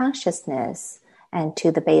infinite consciousness, and to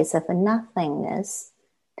the base of nothingness,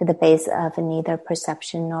 to the base of neither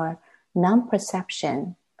perception nor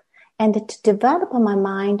non-perception, and to develop my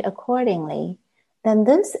mind accordingly, then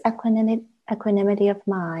this equanimity of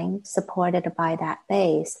mind, supported by that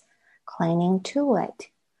base, clinging to it,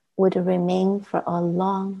 would remain for a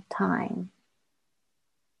long time.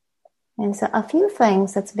 And so a few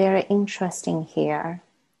things that's very interesting here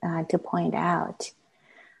to point out.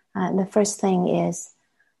 The first thing is,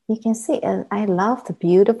 you can see, I love the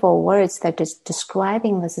beautiful words that is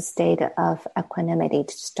describing this state of equanimity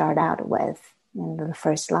to start out with in the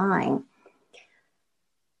first line.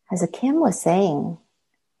 As Kim was saying,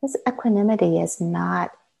 this equanimity is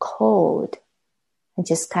not cold and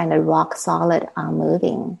just kind of rock solid,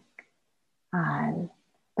 unmoving.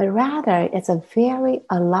 But rather, it's a very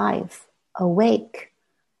alive, awake,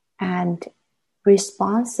 and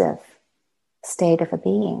responsive state of a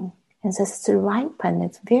being. And so it's ripened,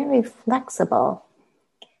 it's very flexible.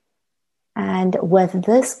 And with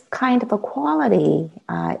this kind of a quality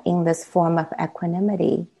in this form of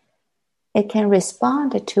equanimity, it can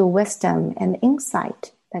respond to wisdom and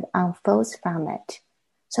insight that unfolds from it.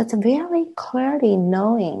 So it's very clearly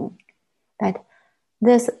knowing that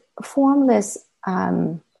this formless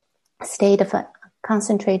state of a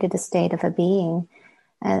concentrated state of a being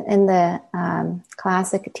in the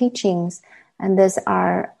classic teachings, and these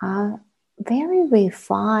are very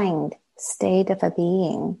refined state of a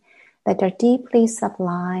being that are deeply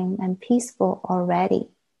sublime and peaceful already.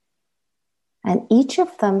 And each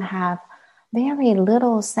of them have very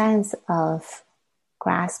little sense of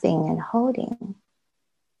grasping and holding.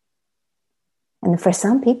 And for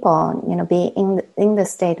some people, being in the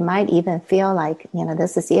state might even feel like,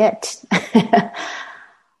 this is it.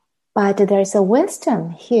 But there's a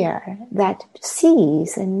wisdom here that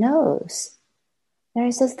sees and knows.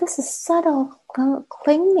 There's this subtle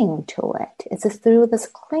clinging to it. It's through this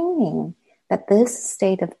clinging that this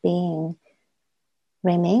state of being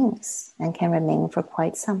remains and can remain for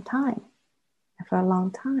quite some time, for a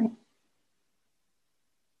long time.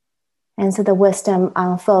 And so the wisdom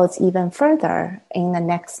unfolds even further in the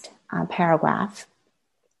next paragraph.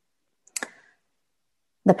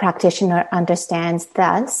 The practitioner understands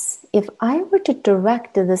thus, if I were to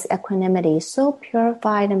direct this equanimity so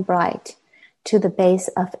purified and bright to the base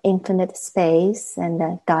of infinite space and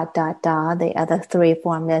the ... the other three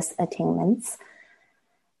formless attainments,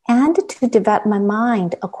 and to develop my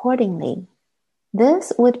mind accordingly,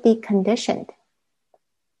 this would be conditioned.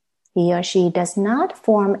 He or she does not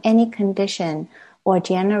form any condition or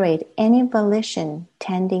generate any volition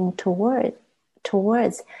tending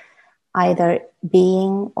towards either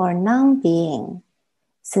being or non-being,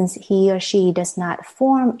 since he or she does not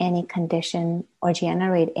form any condition or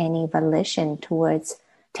generate any volition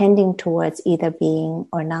tending towards either being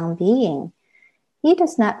or non-being. He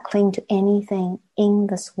does not cling to anything in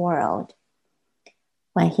this world.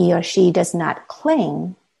 When he or she does not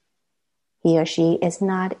cling, he or she is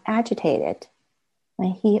not agitated.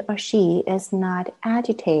 When he or she is not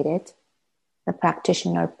agitated, the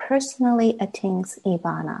practitioner personally attains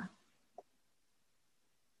Nibbana.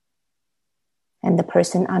 And the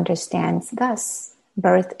person understands thus,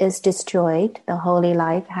 birth is destroyed, the holy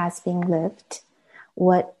life has been lived,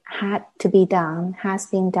 what had to be done has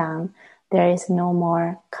been done, there is no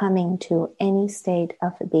more coming to any state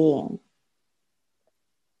of being.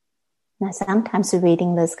 Now, sometimes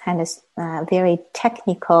reading this kind of very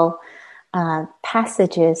technical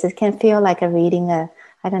passages, it can feel like reading a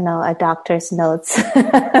doctor's notes.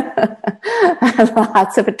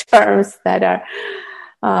 Lots of terms that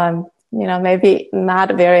are, maybe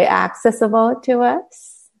not very accessible to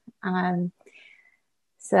us.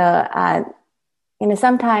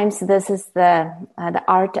 Sometimes this is the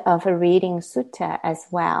art of reading sutta as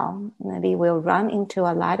well. Maybe we'll run into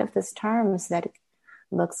a lot of these terms that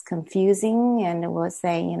looks confusing, and we'll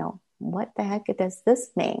say, what the heck does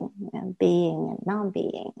this mean? And being and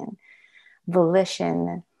non-being and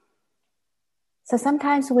volition. So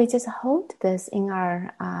sometimes we just hold this in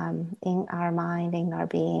our mind, in our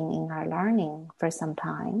being, in our learning for some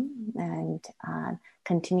time, and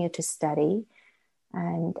continue to study,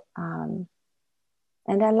 and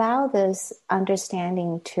allow this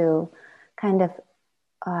understanding to kind of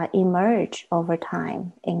emerge over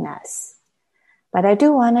time in us. But I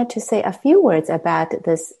do want to say a few words about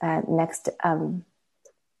this next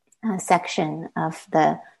section of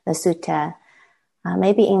the sutta,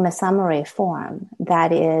 maybe in the summary form.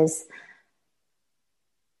 That is,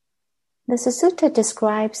 the sutta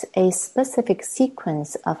describes a specific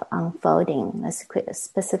sequence of unfolding, a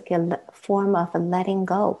specific form of a letting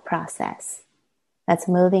go process that's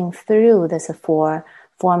moving through these four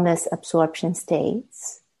formless absorption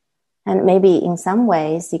states. And maybe in some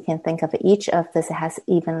ways you can think of each of this has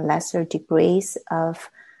even lesser degrees of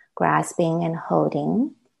grasping and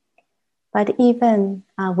holding. But even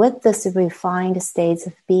with this refined states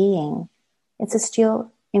of being, it's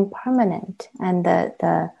still impermanent. And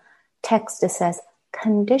the text says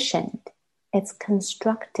conditioned, it's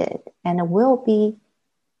constructed, and will be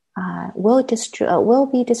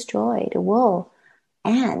destroyed,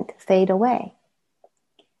 and fade away.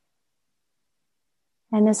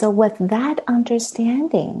 And so with that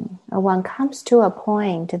understanding, one comes to a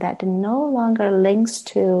point that no longer links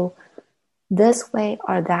to this way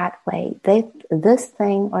or that way, this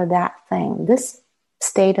thing or that thing, this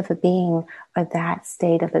state of a being or that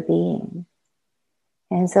state of a being.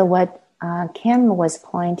 And so what Kim was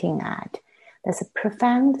pointing at, there's a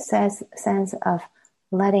profound sense of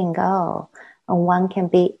letting go. And one can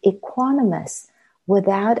be equanimous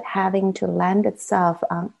without having to land itself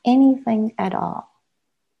on anything at all.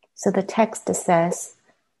 So the text says,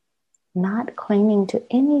 not clinging to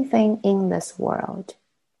anything in this world.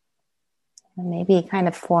 And maybe a kind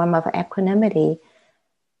of form of equanimity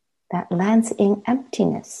that lands in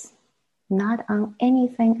emptiness, not on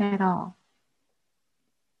anything at all.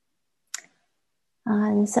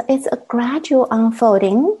 And so it's a gradual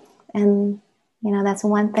unfolding, and that's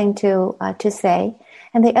one thing to say.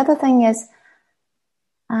 And the other thing is,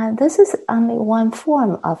 this is only one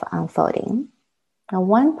form of unfolding.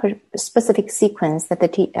 One specific sequence that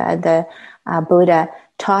the Buddha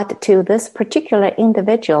taught to this particular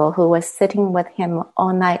individual who was sitting with him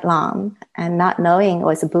all night long and not knowing it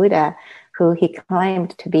was Buddha, who he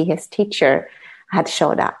claimed to be his teacher, had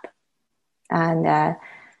showed up. And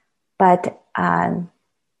but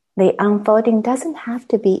the unfolding doesn't have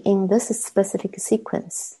to be in this specific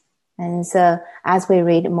sequence. And so as we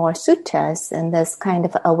read more suttas, and this kind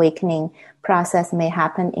of awakening process may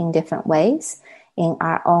happen in different ways. In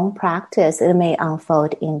our own practice, it may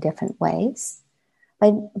unfold in different ways.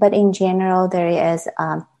 But in general, there is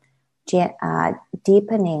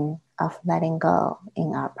deepening of letting go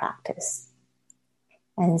in our practice.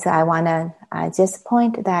 And so I want to just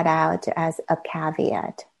point that out as a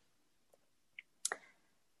caveat.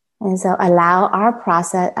 And so allow our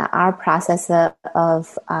process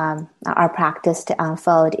of our practice to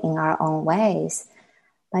unfold in our own ways,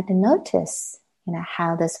 but notice,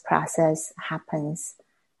 how this process happens,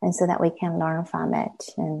 and so that we can learn from it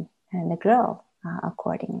and grow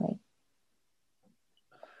accordingly.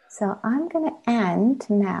 So I'm going to end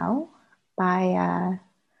now by.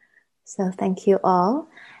 So thank you all,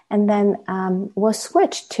 and then we'll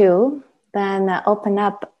switch to then open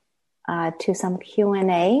up to some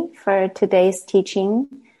Q&A for today's teaching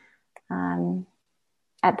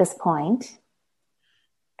at this point.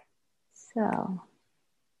 So,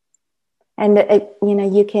 and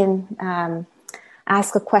you can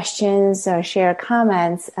ask questions or share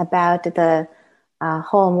comments about the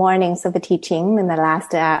whole mornings of the teaching in the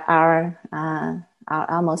last hour,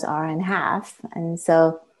 almost hour and a half. And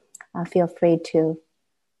so feel free to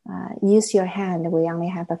use your hand. We only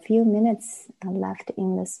have a few minutes left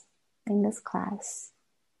in this class.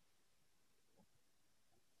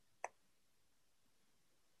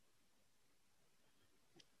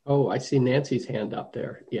 Oh, I see Nancy's hand up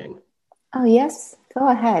there, Yang. Oh, yes. Go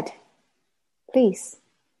ahead, please.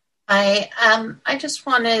 I just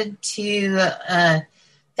wanted to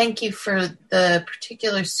thank you for the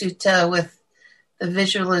particular sutta with the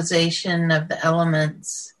visualization of the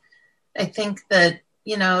elements. I think that,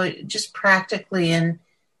 just practically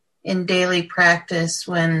in daily practice,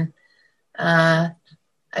 when I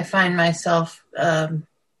find myself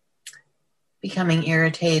becoming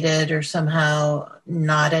irritated or somehow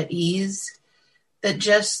not at ease, that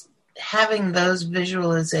just having those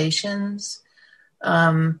visualizations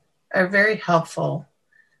are very helpful.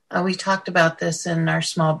 We talked about this in our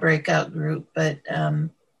small breakout group, but they're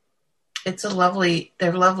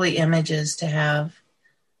lovely images to have.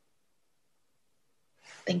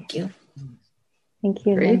 Thank you. Thank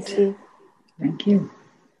you, Great. Nancy. Thank you.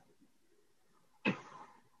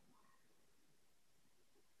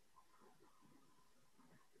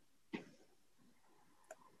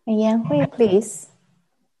 Yang Hui, please.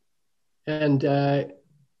 And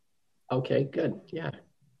okay, good. Yeah,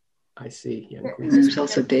 I see. Yang Hui. There's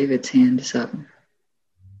also David's hand is up.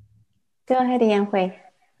 Go ahead, Yang Hui.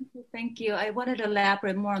 Thank you. I wanted to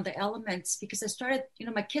elaborate more on the elements because I started,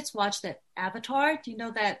 my kids watch that Avatar. Do you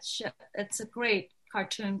know that show? It's a great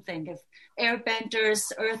cartoon thing of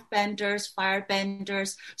airbenders, earthbenders,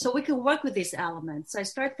 firebenders. So we can work with these elements. So I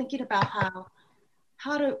started thinking about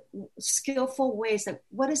how to skillful ways that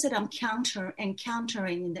what is it I'm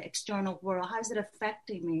encountering in the external world? How is it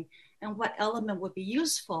affecting me? And what element would be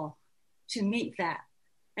useful to meet that?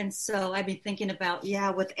 And so I've been thinking about,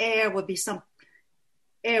 with air would be some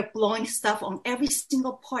air blowing stuff on every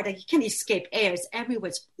single part. Like you can't escape air. It's everywhere.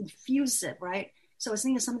 It's infusive, right? So I was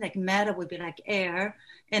thinking something like metal would be like air.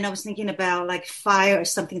 And I was thinking about like fire or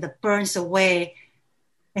something that burns away.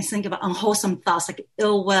 And thinking about unwholesome thoughts like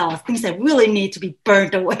ill will, things that really need to be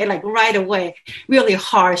burned away, like right away, really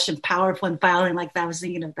harsh and powerful and violent like that. I was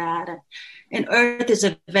thinking of that. And earth is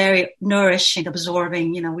a very nourishing,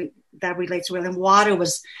 absorbing, that relates really. And water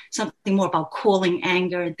was something more about cooling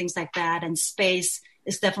anger and things like that. And space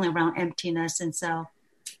is definitely around emptiness. And so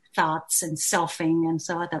thoughts and selfing. And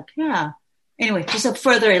so I thought, anyway, just a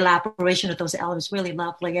further elaboration of those elements, really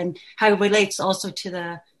lovely. And how it relates also to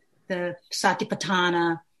the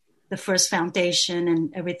Satipatthana, the first foundation,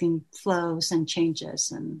 and everything flows and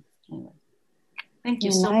changes. And anyway, thank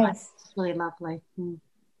you so much. It's really lovely.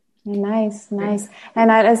 Nice. And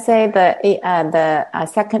I'd say the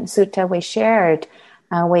second sutta we shared,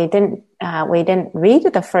 we didn't read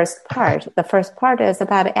the first part. The first part is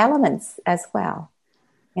about elements as well,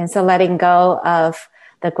 and so letting go of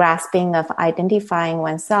the grasping of identifying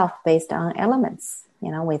oneself based on elements.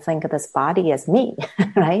 We think of this body as me,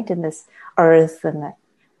 right? And this earth and the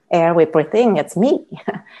air we breathe in, it's me.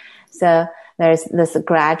 So there's this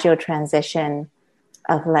gradual transition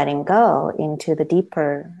of letting go into the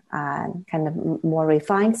deeper, kind of more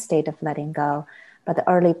refined state of letting go. But the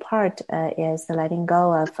early part is the letting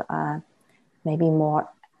go of maybe more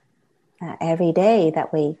every day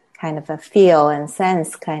that we kind of feel and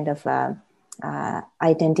sense kind of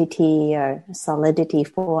identity or solidity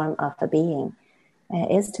form of the being.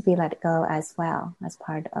 Is to be let go as well as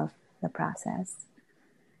part of the process.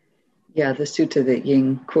 Yeah, the sutta that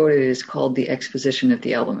Ying quoted is called The Exposition of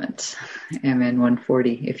the Elements, MN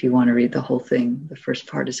 140. If you want to read the whole thing, the first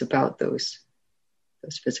part is about those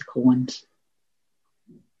physical ones.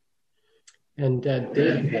 And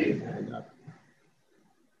Dave.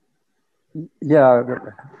 Yeah,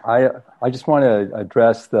 I just want to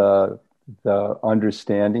address the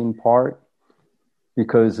understanding part,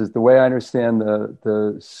 because as the way I understand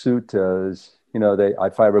the suttas,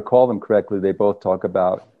 if I recall them correctly, they both talk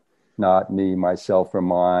about not me, myself, or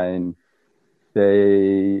mine.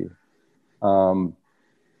 They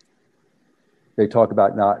talk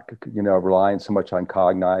about not relying so much on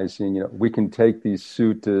cognizing. We can take these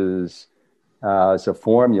suttas as a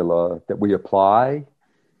formula that we apply,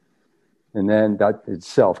 and then that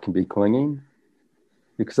itself can be clinging.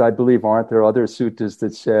 Because I believe, aren't there other suttas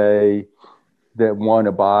that say that one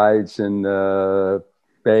abides in the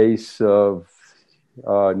base of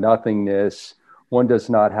nothingness? One does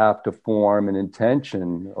not have to form an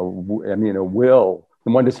intention, a will.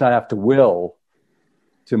 And one does not have to will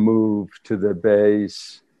to move to the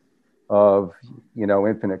base of,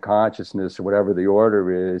 infinite consciousness, or whatever the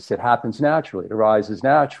order is. It happens naturally. It arises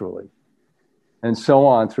naturally. And so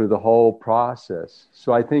on through the whole process.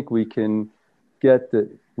 So I think we can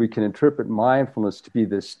interpret mindfulness to be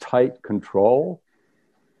this tight control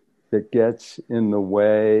that gets in the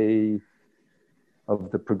way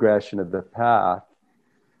of the progression of the path.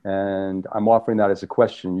 And I'm offering that as a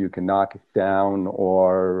question. You can knock it down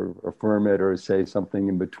or affirm it or say something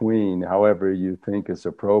in between, however you think is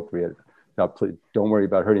appropriate. Now, please, don't worry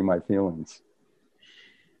about hurting my feelings.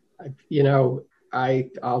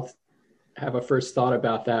 I'll have a first thought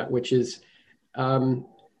about that, which is,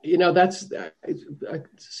 that's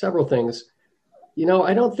several things.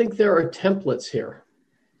 I don't think there are templates here,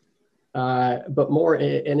 but more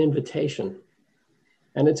an invitation.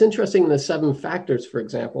 And it's interesting in the 7 factors, for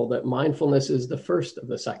example, that mindfulness is the first of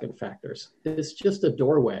the 7 factors. It's just a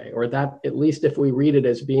doorway, or that, at least if we read it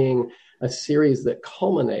as being a series that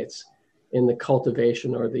culminates in the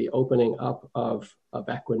cultivation or the opening up of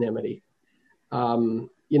equanimity. It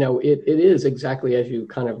is exactly as you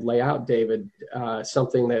kind of lay out, David,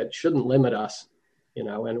 something that shouldn't limit us,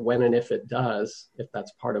 and when and if it does, if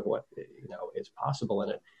that's part of what, is possible in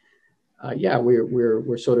it.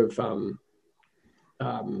 We're sort of,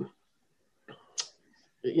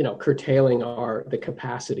 curtailing the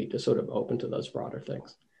capacity to sort of open to those broader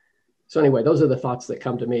things. So anyway, those are the thoughts that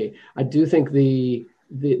come to me. I do think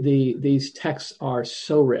these texts are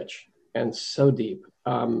so rich and so deep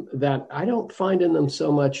that I don't find in them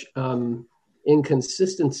so much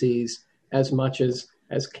inconsistencies as much as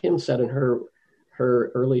Kim said in her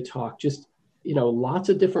early talk. Just lots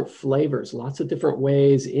of different flavors, lots of different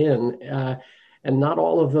ways in. And not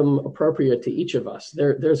all of them appropriate to each of us.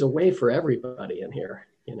 There's a way for everybody in here,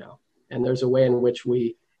 and there's a way in which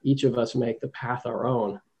each of us make the path our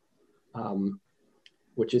own,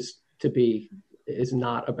 which is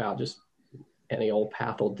not about just any old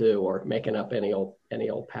path will do, or making up any old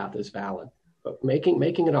path is valid, but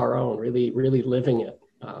making it our own, really, really living it,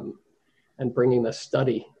 and bringing the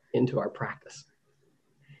study into our practice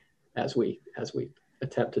as we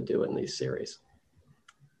attempt to do in these series.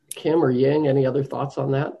 Kim or Ying, any other thoughts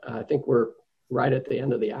on that? I think we're right at the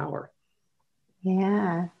end of the hour.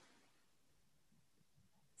 Yeah.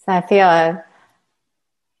 So I feel,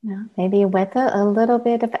 maybe with a little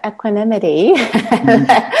bit of equanimity,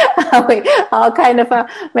 we all kind of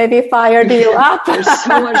maybe fired you up. There's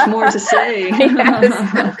so much more to say.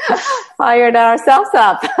 Yes. Fired ourselves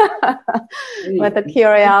up with the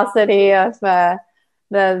curiosity of the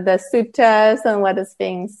suttas and what is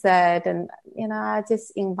being said. And, I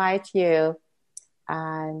just invite you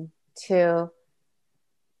to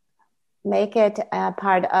make it a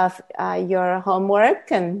part of your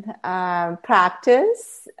homework and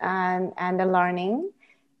practice and the learning.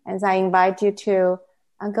 As I invite you to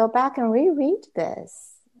go back and reread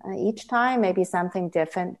this. Each time, maybe something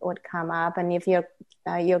different would come up. And if you're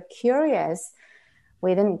curious,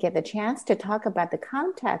 we didn't get the chance to talk about the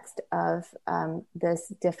context of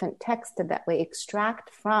this different text that we extract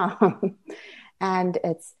from. And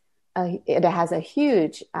it has a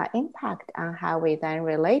huge impact on how we then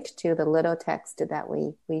relate to the little text that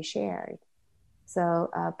we shared. So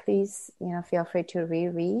please, feel free to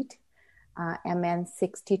reread MN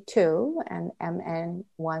 62 and MN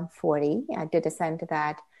 140. I did send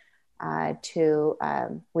that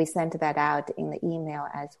we sent that out in the email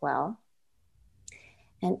as well.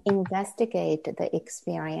 And investigate the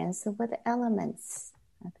experience with elements.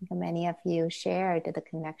 I think many of you shared the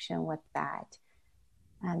connection with that.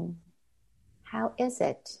 And how is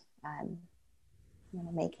it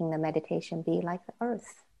making the meditation be like the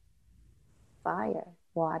earth? fire,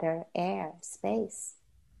 water, air, space.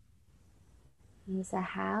 And so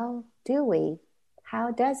how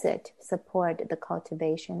does it support the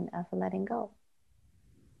cultivation of letting go?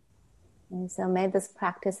 And so may this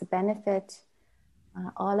practice benefit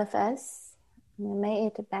all of us. May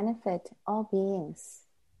it benefit all beings.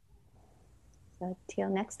 So till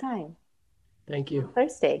next time. Thank you.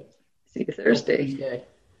 Thursday. See you Thursday.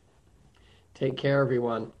 Take care,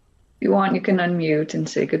 everyone. If you want, you can unmute and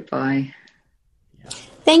say goodbye.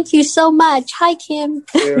 Thank you so much. Hi, Kim.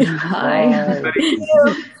 Hi.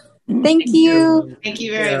 Thank you. Thank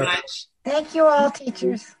you very much. Thank you all,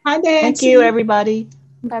 teachers. Hi, Nancy. Thank you, everybody.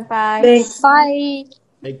 Bye-bye. Thanks. Bye.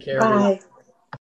 Take care. Bye.